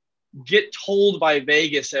like get told by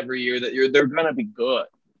Vegas every year that they're going to be good,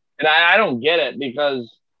 and I don't get it, because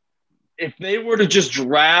if they were to just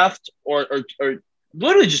draft or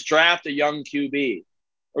literally just draft a young QB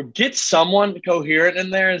or get someone coherent in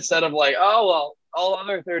there instead of like, oh well, all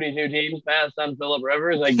other 32 teams passed on Phillip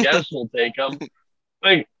Rivers, I guess we'll take him.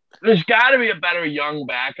 Like, there's got to be a better young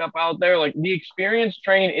backup out there. Like, the experience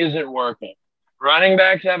train isn't working. Running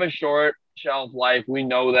backs have a short shelf life. We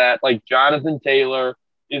know that. Like, Jonathan Taylor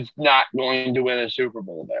is not going to win a Super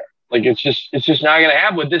Bowl there. Like, it's just not going to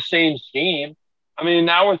happen with this same scheme. I mean,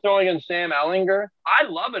 now we're throwing in Sam Ehlinger. I'd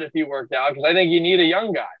love it if he worked out, because I think you need a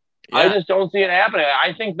young guy. Yeah. I just don't see it happening.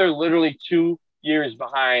 I think they're literally 2 years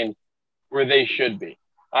behind where they should be.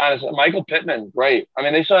 Honestly, Michael Pittman, great. I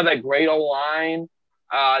mean, they still have that great O-line.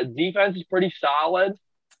 Defense is pretty solid.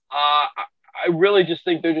 I really just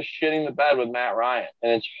think they're just shitting the bed with Matt Ryan,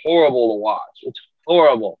 and it's horrible to watch. It's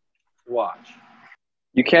horrible to watch.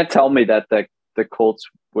 You can't tell me that the Colts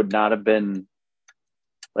would not have been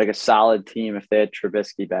like a solid team if they had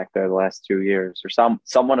Trubisky back there the last 2 years, or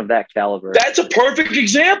someone of that caliber. That's a perfect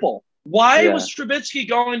example. Why was Trubisky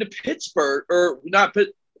going to Pittsburgh, or not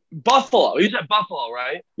Buffalo? He's at Buffalo,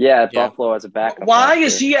 right? Yeah, Buffalo as a backup. Why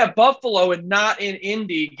is he at Buffalo and not in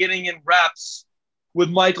Indy getting in reps with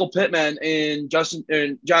Michael Pittman and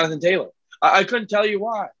Jonathan Taylor? I couldn't tell you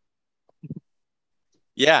why.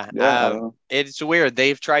 It's weird.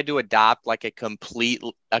 They've tried to adopt like a complete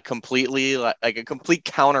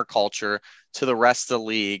counterculture to the rest of the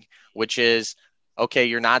league, which is, okay,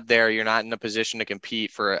 you're not there. You're not in a position to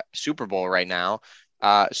compete for a Super Bowl right now.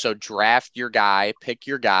 So draft your guy, pick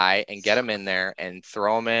your guy, and get him in there and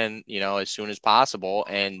throw him in, as soon as possible,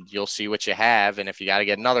 and you'll see what you have. And if you got to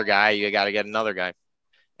get another guy, you got to get another guy.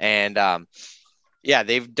 And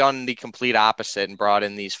they've done the complete opposite and brought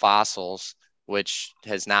in these fossils, which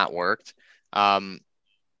has not worked. Enough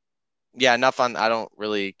on. I don't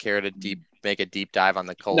really care to make a deep dive on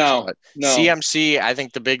the Colts. No. CMC, I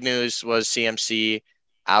think the big news was CMC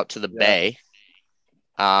out to the Bay.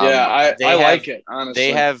 I like it, honestly.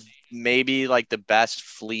 They have maybe like the best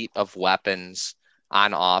fleet of weapons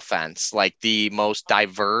on offense, like the most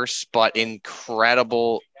diverse but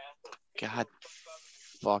incredible. God,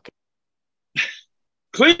 fuck.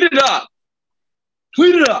 Clean it up.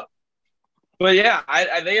 But yeah,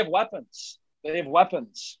 they have weapons.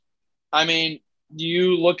 I mean,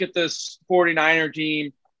 you look at this 49er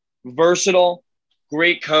team, versatile,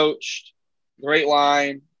 great coached, great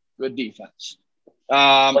line, good defense.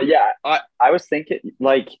 I was thinking,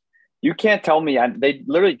 like, you can't tell me they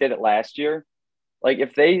literally did it last year. Like,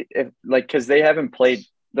 because they haven't played,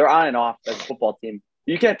 they're on and off as a football team.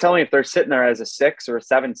 You can't tell me if they're sitting there as a 6 or a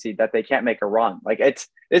 7 seed that they can't make a run. Like,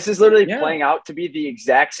 this is literally playing out to be the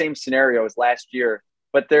exact same scenario as last year.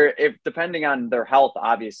 But depending on their health,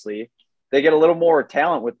 obviously, they get a little more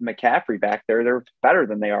talent with McCaffrey back there. They're better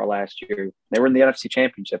than they are last year. They were in the NFC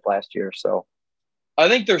Championship last year, so. I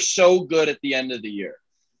think they're so good at the end of the year.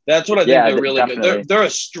 That's what I think they're really definitely good. They're a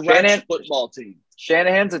stretch football team.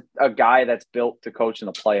 Shanahan's a guy that's built to coach in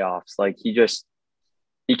the playoffs. Like, he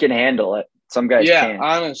can handle it. Some guys can't. Yeah,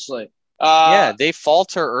 honestly. They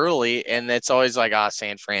falter early, and it's always like,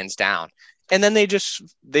 San Fran's down. And then they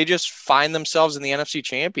just find themselves in the NFC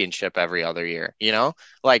Championship every other year,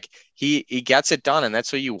 Like, he gets it done, and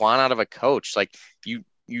that's what you want out of a coach. Like, you're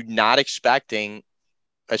not expecting,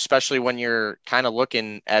 especially when you're kind of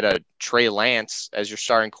looking at a Trey Lance as your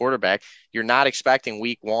starting quarterback, you're not expecting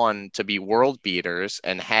week 1 to be world beaters.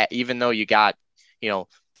 And even though you got,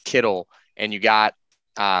 Kittle and you got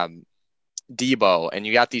Debo and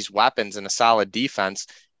you got these weapons and a solid defense,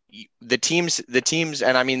 the teams,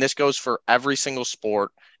 and I mean, this goes for every single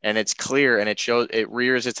sport, and it's clear and it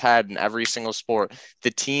rears its head in every single sport.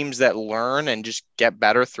 The teams that learn and just get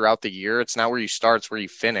better throughout the year, it's not where you start, it's where you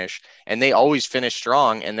finish. And they always finish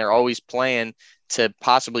strong, and they're always playing to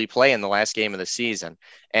possibly play in the last game of the season.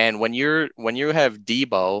 And when you have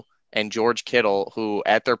Debo and George Kittle, who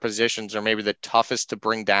at their positions are maybe the toughest to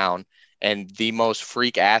bring down and the most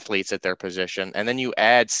freak athletes at their position, and then you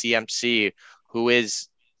add CMC, who is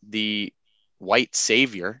the white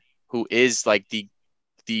savior, who is like the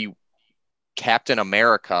Captain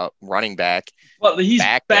America running back. Well, he's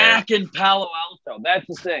back in Palo Alto. That's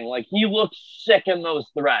the thing. Like, he looks sick in those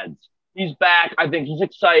threads. He's back. I think he's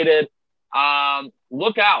excited.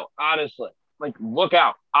 Look out, honestly. Like, look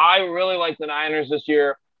out. I really like the Niners this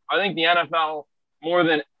year. I think the NFL, more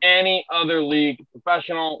than any other league,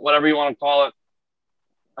 professional, whatever you want to call it,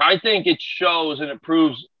 I think it shows and it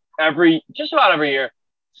proves just about every year,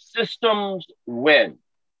 systems win.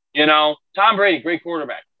 You know, Tom Brady, great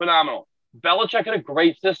quarterback, phenomenal. Belichick had a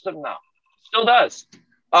great system now. Still does.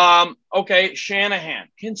 Okay, Shanahan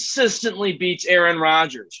consistently beats Aaron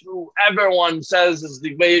Rodgers, who everyone says is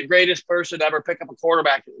the greatest person to ever pick up a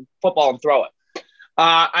quarterback football and throw it.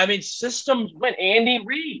 I mean, systems win. Andy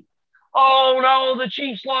Reid. Oh, no, the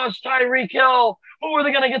Chiefs lost Tyreek Hill. Who are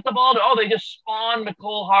they going to get the ball to? Oh, they just spawned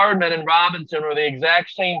McCole Hardman and Robinson, who are the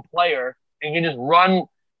exact same player, and can just run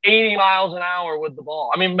 80 miles an hour with the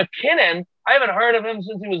ball. I mean, McKinnon, I haven't heard of him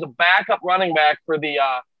since he was a backup running back for the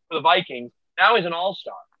Vikings. Now he's an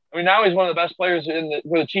all-star. I mean, now he's one of the best players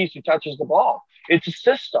for the Chiefs who touches the ball. It's a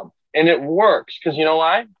system, and it works because you know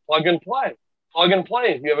why? Plug and play. Plug and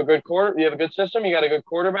play. If you have a good system, you got a good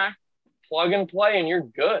quarterback, plug and play, and you're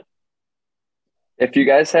good. If you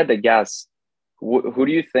guys had to guess, who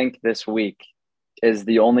do you think this week is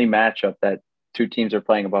the only matchup that two teams are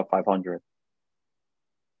playing above 500?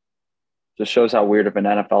 Just shows how weird of an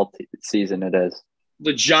NFL season it is.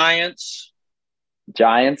 The Giants.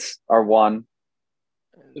 Giants are one.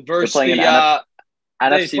 Versus the NFC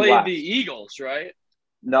they played West. The Eagles, right?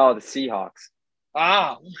 No, the Seahawks.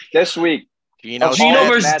 This week. Gino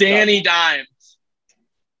versus Danny Dimes.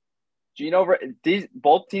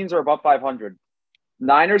 Both teams are above 500.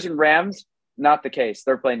 Niners and Rams, not the case.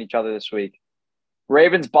 They're playing each other this week.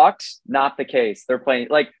 Ravens, Bucks, not the case. They're playing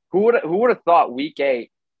who would have thought week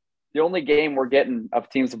 8, the only game we're getting of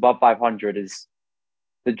teams above 500 is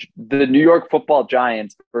the New York Football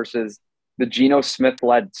Giants versus the Geno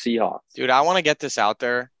Smith-led Seahawks. Dude, I want to get this out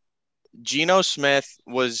there. Geno Smith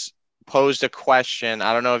was posed a question.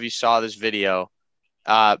 I don't know if you saw this video.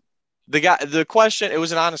 The question, it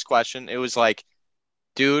was an honest question. It was like,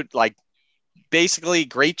 dude, like, basically,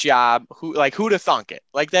 great job. Who'd have thunk it?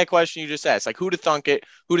 Like that question you just asked. Like, who'd have thunk it?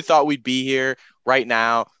 Who'd have thought we'd be here right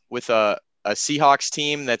now with a Seahawks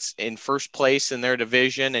team that's in first place in their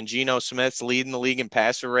division and Geno Smith's leading the league in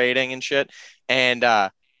passer rating and shit. And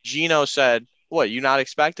Geno said, "What? You not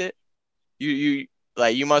expect it? You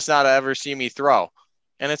must not have ever seen me throw."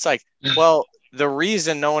 And it's like, well, the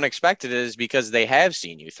reason no one expected it is because they have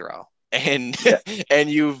seen you throw. And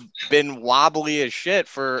you've been wobbly as shit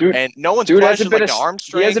and no one's questioned like the arm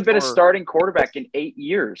strength. He hasn't been a starting quarterback in 8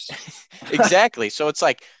 years. Exactly. So it's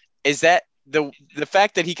like, is that the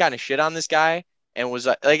fact that he kind of shit on this guy and was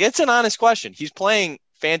like, it's an honest question. He's playing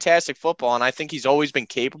fantastic football, and I think he's always been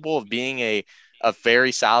capable of being a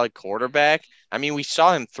very solid quarterback. I mean, we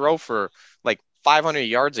saw him throw for like 500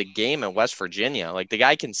 yards a game in West Virginia. Like, the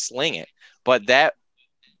guy can sling it. But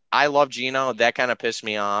I love Geno. That kind of pissed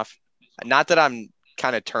me off. Not that I'm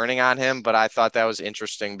kind of turning on him, but I thought that was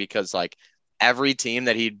interesting because like every team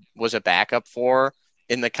that he was a backup for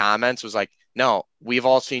in the comments was like, no, we've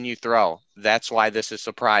all seen you throw. That's why this is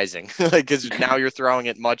surprising. Because now you're throwing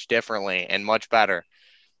it much differently and much better.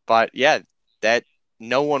 But yeah, that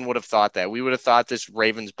no one would have thought that. We would have thought this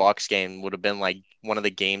Ravens-Bucks game would have been like one of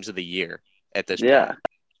the games of the year at this point.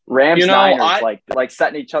 Rams, Niners, like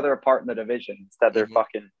setting each other apart in the division. Instead, they're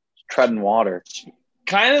fucking treading water.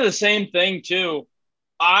 Kind of the same thing, too.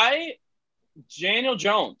 Daniel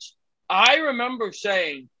Jones, I remember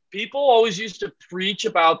saying people always used to preach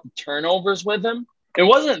about the turnovers with him. It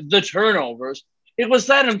wasn't the turnovers. It was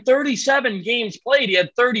that in 37 games played, he had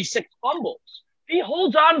 36 fumbles. If he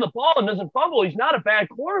holds on to the ball and doesn't fumble, he's not a bad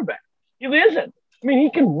quarterback. He isn't. I mean, he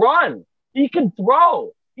can run. He can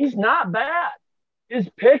throw. He's not bad. His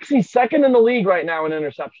picks, he's second in the league right now in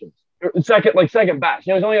interceptions. Second best.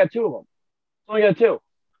 He's only got 2 of them. Only got 2.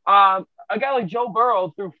 A guy like Joe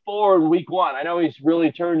Burrow threw 4 in week 1. I know he's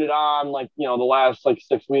really turned it on the last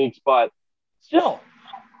 6 weeks, but still,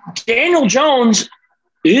 Daniel Jones,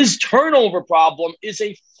 His turnover problem is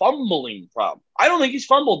a fumbling problem. I don't think he's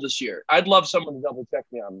fumbled this year. I'd love someone to double check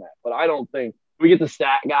me on that, but I don't think we get the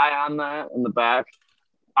stat guy on that in the back.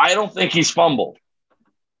 I don't think he's fumbled.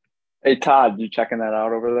 Hey, Todd, you checking that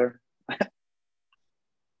out over there?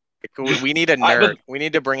 We need a nerd. We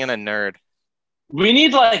need to bring in a nerd. We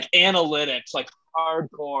need like analytics, like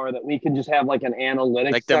hardcore, that we can just have like an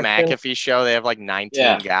analytics like the section. McAfee show. They have like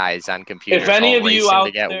 19 guys on computers. If any all of you racing out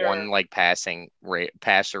to get there, one like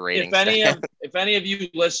passer rating. If any of you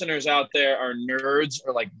listeners out there are nerds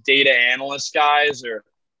or like data analyst guys, or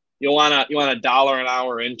you want a $1 an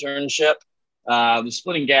hour internship, the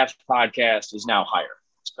Splitting Gaps podcast is now hired.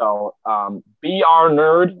 So be our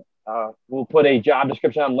nerd. We'll put a job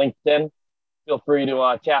description on LinkedIn. Feel free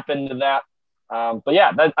to tap into that. But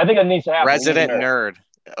yeah, I think it needs to happen. Resident nerd.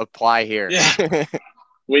 Apply here. Yeah.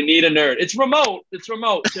 We need a nerd. It's remote. It's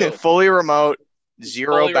remote too. Fully remote,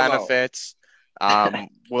 zero benefits.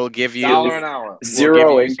 We'll give you $1 an hour.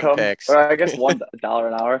 Zero income. Or I guess $1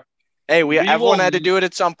 an hour. Hey, everyone had to do it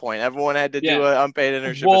at some point. Everyone had to do an unpaid internship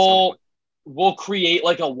at some point. We'll create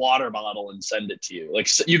like a water bottle and send it to you. Like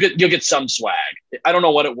you'll get some swag. I don't know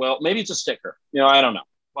what it will. Maybe it's a sticker. I don't know.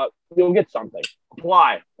 But you'll get something.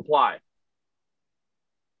 Apply.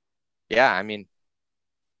 Yeah, I mean,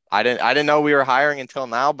 I didn't know we were hiring until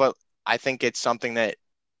now, but I think it's something that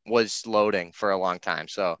was loading for a long time.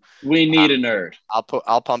 So we need a nerd.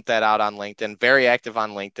 I'll pump that out on LinkedIn. Very active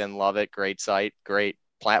on LinkedIn. Love it. Great site. Great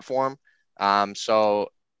platform. So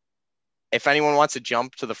if anyone wants to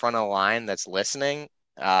jump to the front of the line that's listening,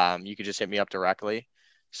 you could just hit me up directly.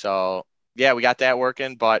 So yeah, we got that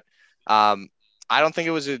working, but I don't think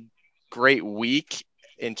it was a great week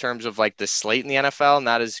in terms of like the slate in the NFL,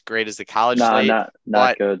 not as great as the college slate.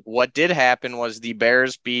 Not good. What did happen was the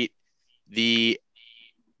Bears beat the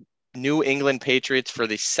New England Patriots for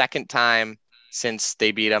the second time since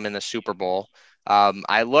they beat them in the Super Bowl.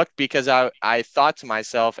 I looked because I thought to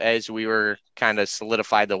myself as we were kind of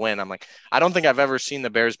solidified the win, I'm like, I don't think I've ever seen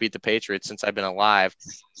the Bears beat the Patriots since I've been alive.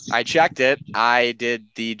 I checked it. I did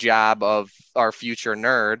the job of our future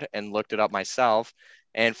nerd and looked it up myself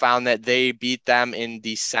and found that they beat them in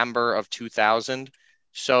December of 2000.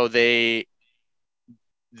 So they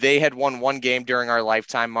had won one game during our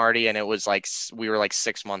lifetime, Marty, and it was like we were like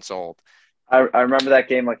 6 months old. I remember that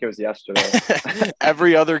game like it was yesterday.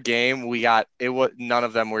 Every other game we got, none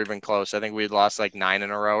of them were even close. I think we had lost like 9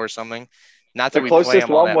 in a row or something. Not that the closest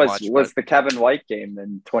one was the Kevin White game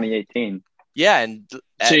in 2018. Yeah, and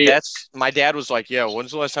that's my dad was like, "Yeah,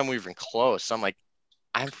 when's the last time we were even close?" I'm like,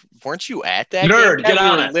 weren't you at that nerd? Game? Get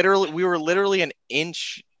on it. We were literally an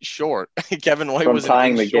inch short. Kevin White was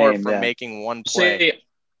an inch short from making one play. See,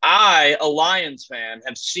 I, a Lions fan,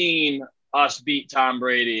 have seen us beat Tom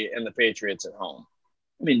Brady and the Patriots at home.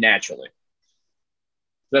 I mean, naturally.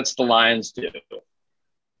 That's the Lions do.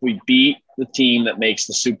 We beat the team that makes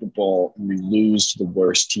the Super Bowl, and we lose to the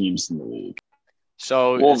worst teams in the league.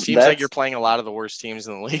 So it seems like you're playing a lot of the worst teams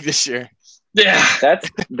in the league this year. Yeah. That's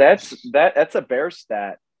a Bears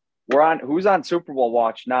stat. Who's on Super Bowl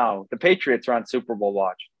watch now? The Patriots are on Super Bowl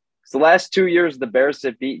watch. So the last 2 years, the Bears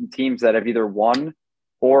have beaten teams that have either won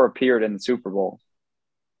or appeared in the Super Bowl.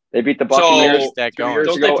 They beat the Buccaneers 2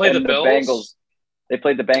 years ago, they play and the Bills? Bengals. They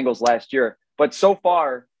played the Bengals last year. But so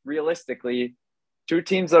far, realistically, 2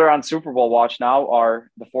 teams that are on Super Bowl watch now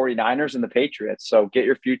are the 49ers and the Patriots. So get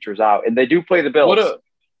your futures out. And they do play the Bills.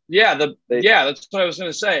 That's what I was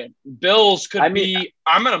going to say. Bills could be –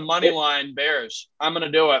 I'm going to money line Bears. I'm going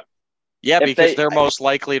to do it. Yeah, because they're most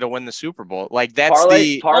likely to win the Super Bowl. Like that's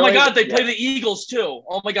parlay, oh my God, they play the Eagles too.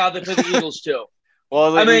 Oh my God, they play the Eagles too.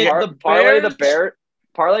 Well, I mean,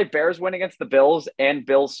 parlay Bears win against the Bills and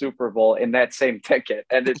Bills Super Bowl in that same ticket,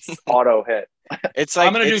 and it's auto hit. It's like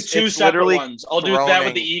I'm going to do 2 separate ones. I'll do that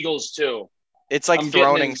with the Eagles too. It's like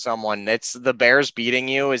throning someone. It's the Bears beating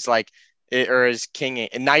you is like, or is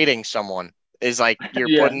knighting someone is like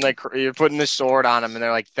you're putting the sword on them, and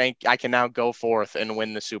they're like, I can now go forth and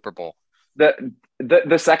win the Super Bowl.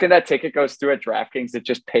 The second that ticket goes through at DraftKings, it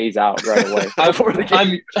just pays out right away. Before the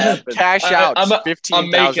game cash out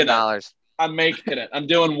 $15,000. I'm making it. I'm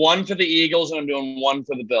doing one for the Eagles and I'm doing one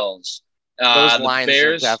for the Bills. Those lines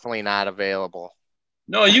are definitely not available.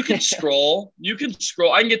 No, you can scroll.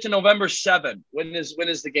 I can get to November 7th. When is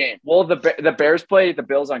the game? Well, the Bears play the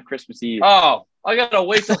Bills on Christmas Eve. Oh, I gotta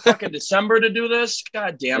wait till fucking December to do this.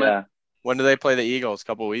 God damn it! When do they play the Eagles? A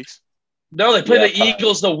couple weeks. No, they play the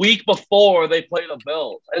Eagles the week before they play the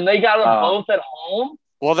Bills, and they got them both at home.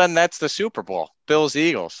 Well, then that's the Super Bowl. Bills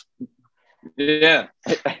Eagles. Yeah.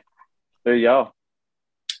 There you go.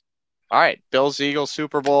 All right, Bills Eagles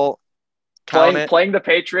Super Bowl. playing the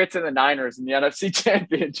Patriots and the Niners in the NFC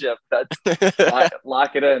Championship. That's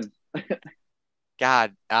lock it in.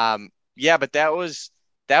 God, yeah, but that was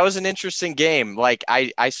an interesting game. Like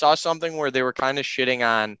I saw something where they were kind of shitting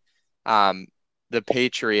on the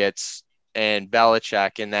Patriots and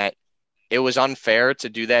Belichick, and that it was unfair to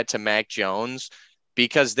do that to Mac Jones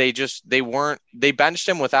because they benched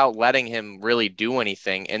him without letting him really do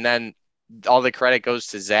anything. And then all the credit goes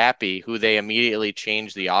to Zappy, who they immediately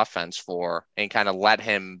changed the offense for and kind of let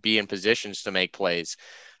him be in positions to make plays.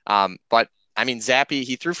 But I mean, Zappy,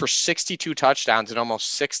 he threw for 62 touchdowns and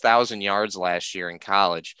almost 6,000 yards last year in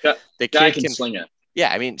college. Yeah, the kid can sling it.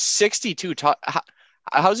 Yeah, I mean, 62.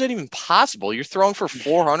 How is that even possible? You're throwing for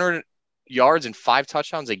 400 yards and 5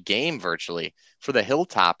 touchdowns a game virtually for the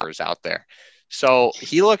Hilltoppers out there. So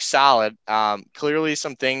he looks solid. Clearly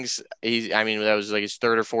some things that was like his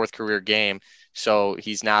 3rd or 4th career game. So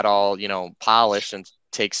he's not all, polished, and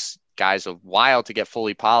takes guys a while to get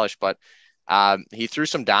fully polished, but he threw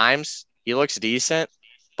some dimes. He looks decent,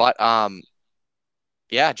 but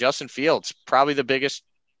yeah, Justin Fields, probably the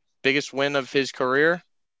biggest win of his career,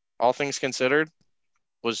 all things considered,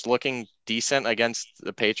 was looking decent against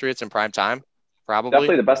the Patriots in prime time. Probably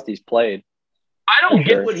definitely the best he's played. I don't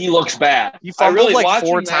get when he looks bad. He fumbled really like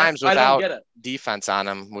 4 times without get it. defense on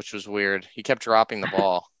him, which was weird. He kept dropping the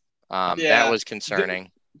ball. That was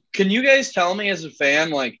concerning. Can you guys tell me as a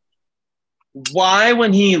fan, like, why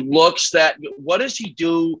when he looks that, what does he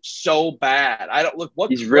do so bad? I don't look.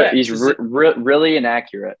 What he's really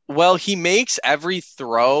inaccurate. Well, he makes every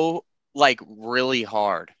throw like really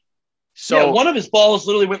hard. So yeah, one of his balls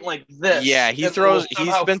literally went like this. Yeah, he's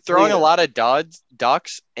been throwing a lot of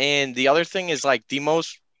ducks, and the other thing is like the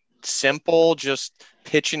most simple just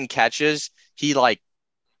pitch and catches. He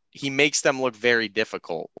makes them look very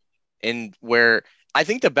difficult. And where I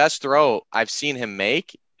think the best throw I've seen him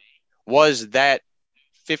make was that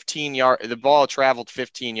 15-yard, the ball traveled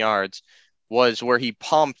 15 yards, was where he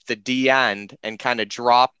pumped the D end and kind of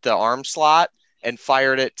dropped the arm slot and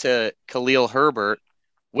fired it to Khalil Herbert,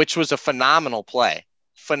 which was a phenomenal play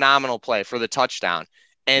for the touchdown.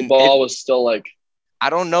 And the ball was still like, I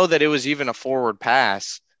don't know that it was even a forward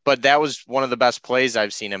pass, but that was one of the best plays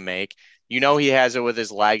I've seen him make. He has it with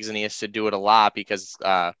his legs, and he has to do it a lot because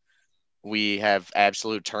we have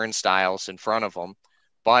absolute turnstiles in front of him.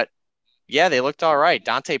 But yeah, they looked all right.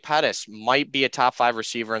 Dante Pettis might be a top 5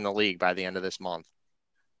 receiver in the league by the end of this month.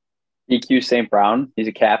 EQ St. Brown, he's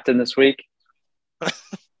a captain this week. So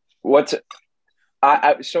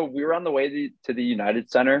we were on the way to the United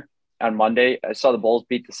Center on Monday. I saw the Bulls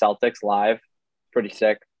beat the Celtics live. Pretty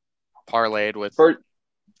sick. Parlayed with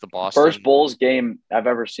the Boston. First Bulls game I've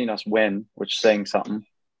ever seen us win, which is saying something.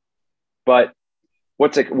 But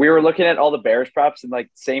we were looking at all the Bears props, and like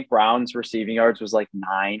St. Brown's receiving yards was like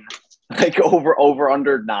 9, like over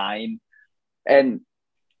under 9, and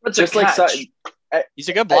just like he's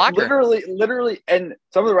a good blocker. Literally, and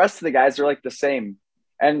some of the rest of the guys are like the same,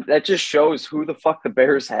 and that just shows who the fuck the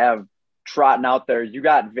Bears have trotting out there. You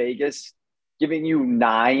got Vegas giving you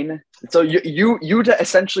 9, so you to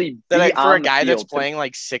essentially be like for on a guy that's to, playing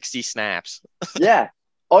like 60 snaps. Yeah,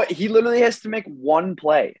 he literally has to make 1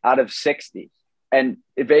 play out of 60. And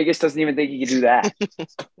Vegas doesn't even think he can do that.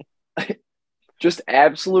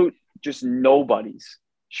 Just nobodies,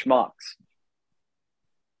 schmucks.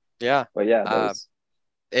 Yeah. But yeah,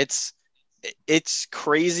 it's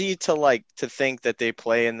crazy to think that they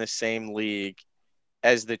play in the same league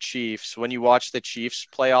as the Chiefs when you watch the Chiefs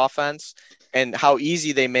play offense and how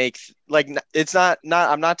easy they make. Like, it's not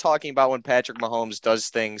I'm not talking about when Patrick Mahomes does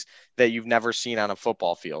things that you've never seen on a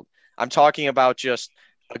football field. I'm talking about just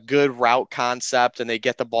a good route concept, and they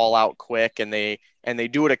get the ball out quick, and they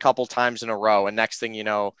do it a couple times in a row, and next thing you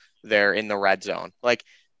know, they're in the red zone. Like,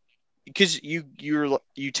 because you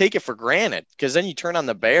take it for granted, because then you turn on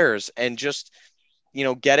the Bears and just,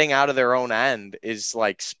 getting out of their own end is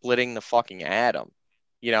like splitting the fucking atom.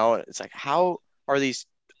 It's like, how are these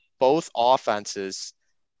both offenses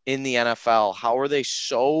in the NFL? How are they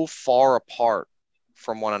so far apart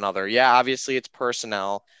from one another? Yeah, obviously it's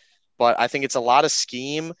personnel, but I think it's a lot of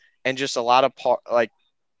scheme and just a lot of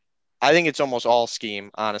I think it's almost all scheme,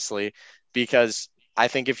 honestly, because I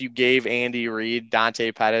think if you gave Andy Reid,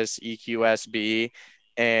 Dante Pettis, EQSB,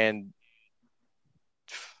 and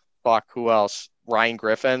who else? Ryan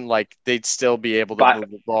Griffin, they'd still be able to move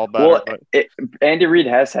the ball better. Well, Andy Reid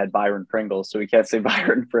has had Byron Pringle, so we can't say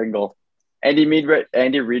Byron Pringle. Andy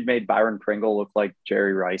Reid made Byron Pringle look like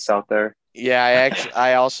Jerry Rice out there. Yeah,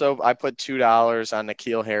 I put $2 on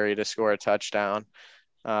N'Keal Harry to score a touchdown.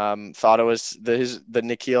 Thought it was the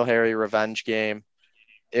N'Keal Harry revenge game.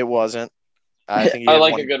 It wasn't. I think I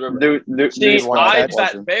like a good revenge. See, I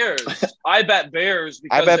bet Bears. I bet Bears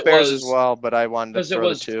because I bet Bears as well, but I wanted to throw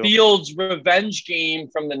because it was Fields' revenge game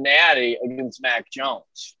from the Natty against Mac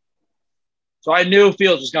Jones. So I knew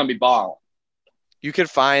Fields was going to be balling. You could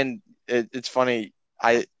find it's funny.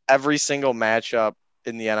 Every single matchup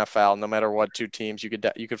in the NFL, no matter what two teams, you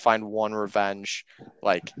could find one revenge,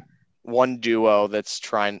 like one duo that's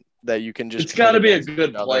trying that you can just. It's got to be a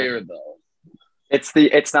good player though. It's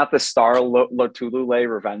not the Star Lotulule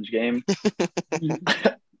revenge game.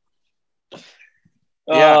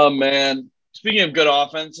 Oh man! Speaking of good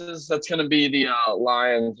offenses, that's going to be the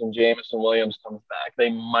Lions, and Jameson Williams comes back.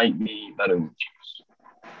 They might be better than Chiefs.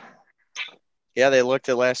 Yeah, they looked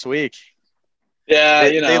at last week. Yeah,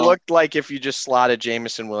 they looked like if you just slotted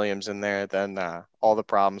Jameson Williams in there, then all the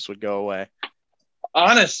problems would go away.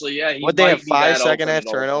 Honestly, yeah. Would they have 5 second-half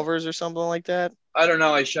turnovers or something like that? I don't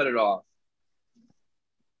know. I shut it off.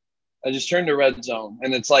 I just turned to red zone,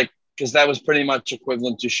 and it's like because that was pretty much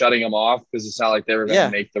equivalent to shutting them off because it's not like they were going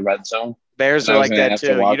to make the red zone. Bears are like that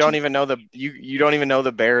too. You don't even know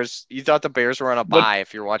the Bears. You thought the Bears were on a bye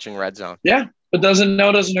if you're watching red zone. Yeah, but doesn't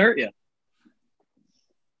hurt you.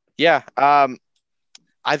 Yeah,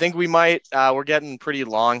 I think we might. We're getting pretty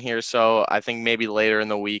long here, so I think maybe later in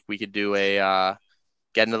the week we could do a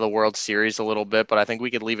get into the World Series a little bit. But I think we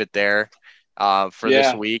could leave it there for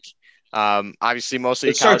this week. Obviously,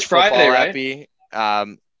 mostly college football happy.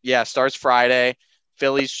 Right? Starts Friday.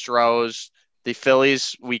 Phillies, Stros. The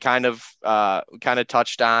Phillies, we kind of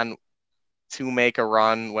touched on to make a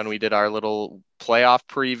run when we did our little playoff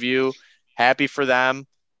preview. Happy for them.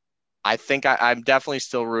 I think I'm definitely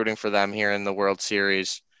still rooting for them here in the World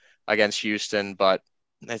Series against Houston, but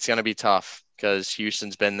it's going to be tough because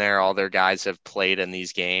Houston's been there. All their guys have played in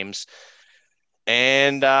these games.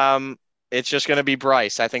 And it's just going to be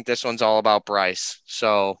Bryce. I think this one's all about Bryce.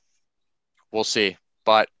 So we'll see.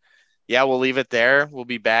 But, yeah, we'll leave it there. We'll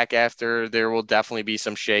be back after. There will definitely be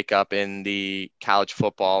some shakeup in the college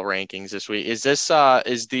football rankings this week. Is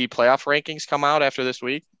the playoff rankings come out after this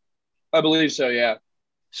week? I believe so, yeah.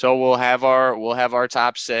 So we'll have our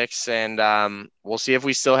top 6, and we'll see if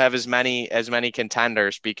we still have as many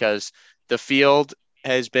contenders because the field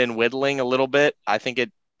has been whittling a little bit. I think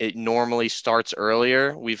it normally starts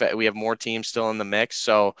earlier. We have more teams still in the mix,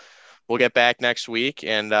 so we'll get back next week.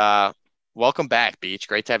 And welcome back, Beach.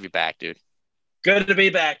 Great to have you back, dude. Good to be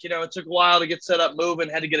back. It took a while to get set up, moving.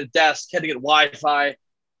 Had to get a desk, had to get Wi-Fi,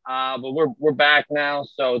 but we're back now.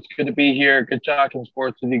 So it's good to be here. Good talking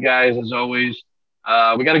sports with you guys as always.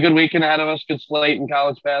 We got a good weekend ahead of us. Good slate in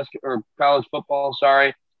college football.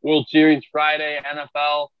 World Series Friday,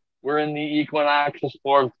 NFL. We're in the equinox of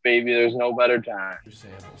sports, baby. There's no better time.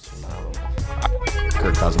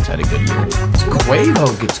 Kirk Cousins had a good year.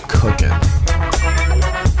 Quavo gets cooking.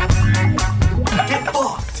 Get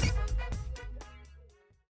fucked.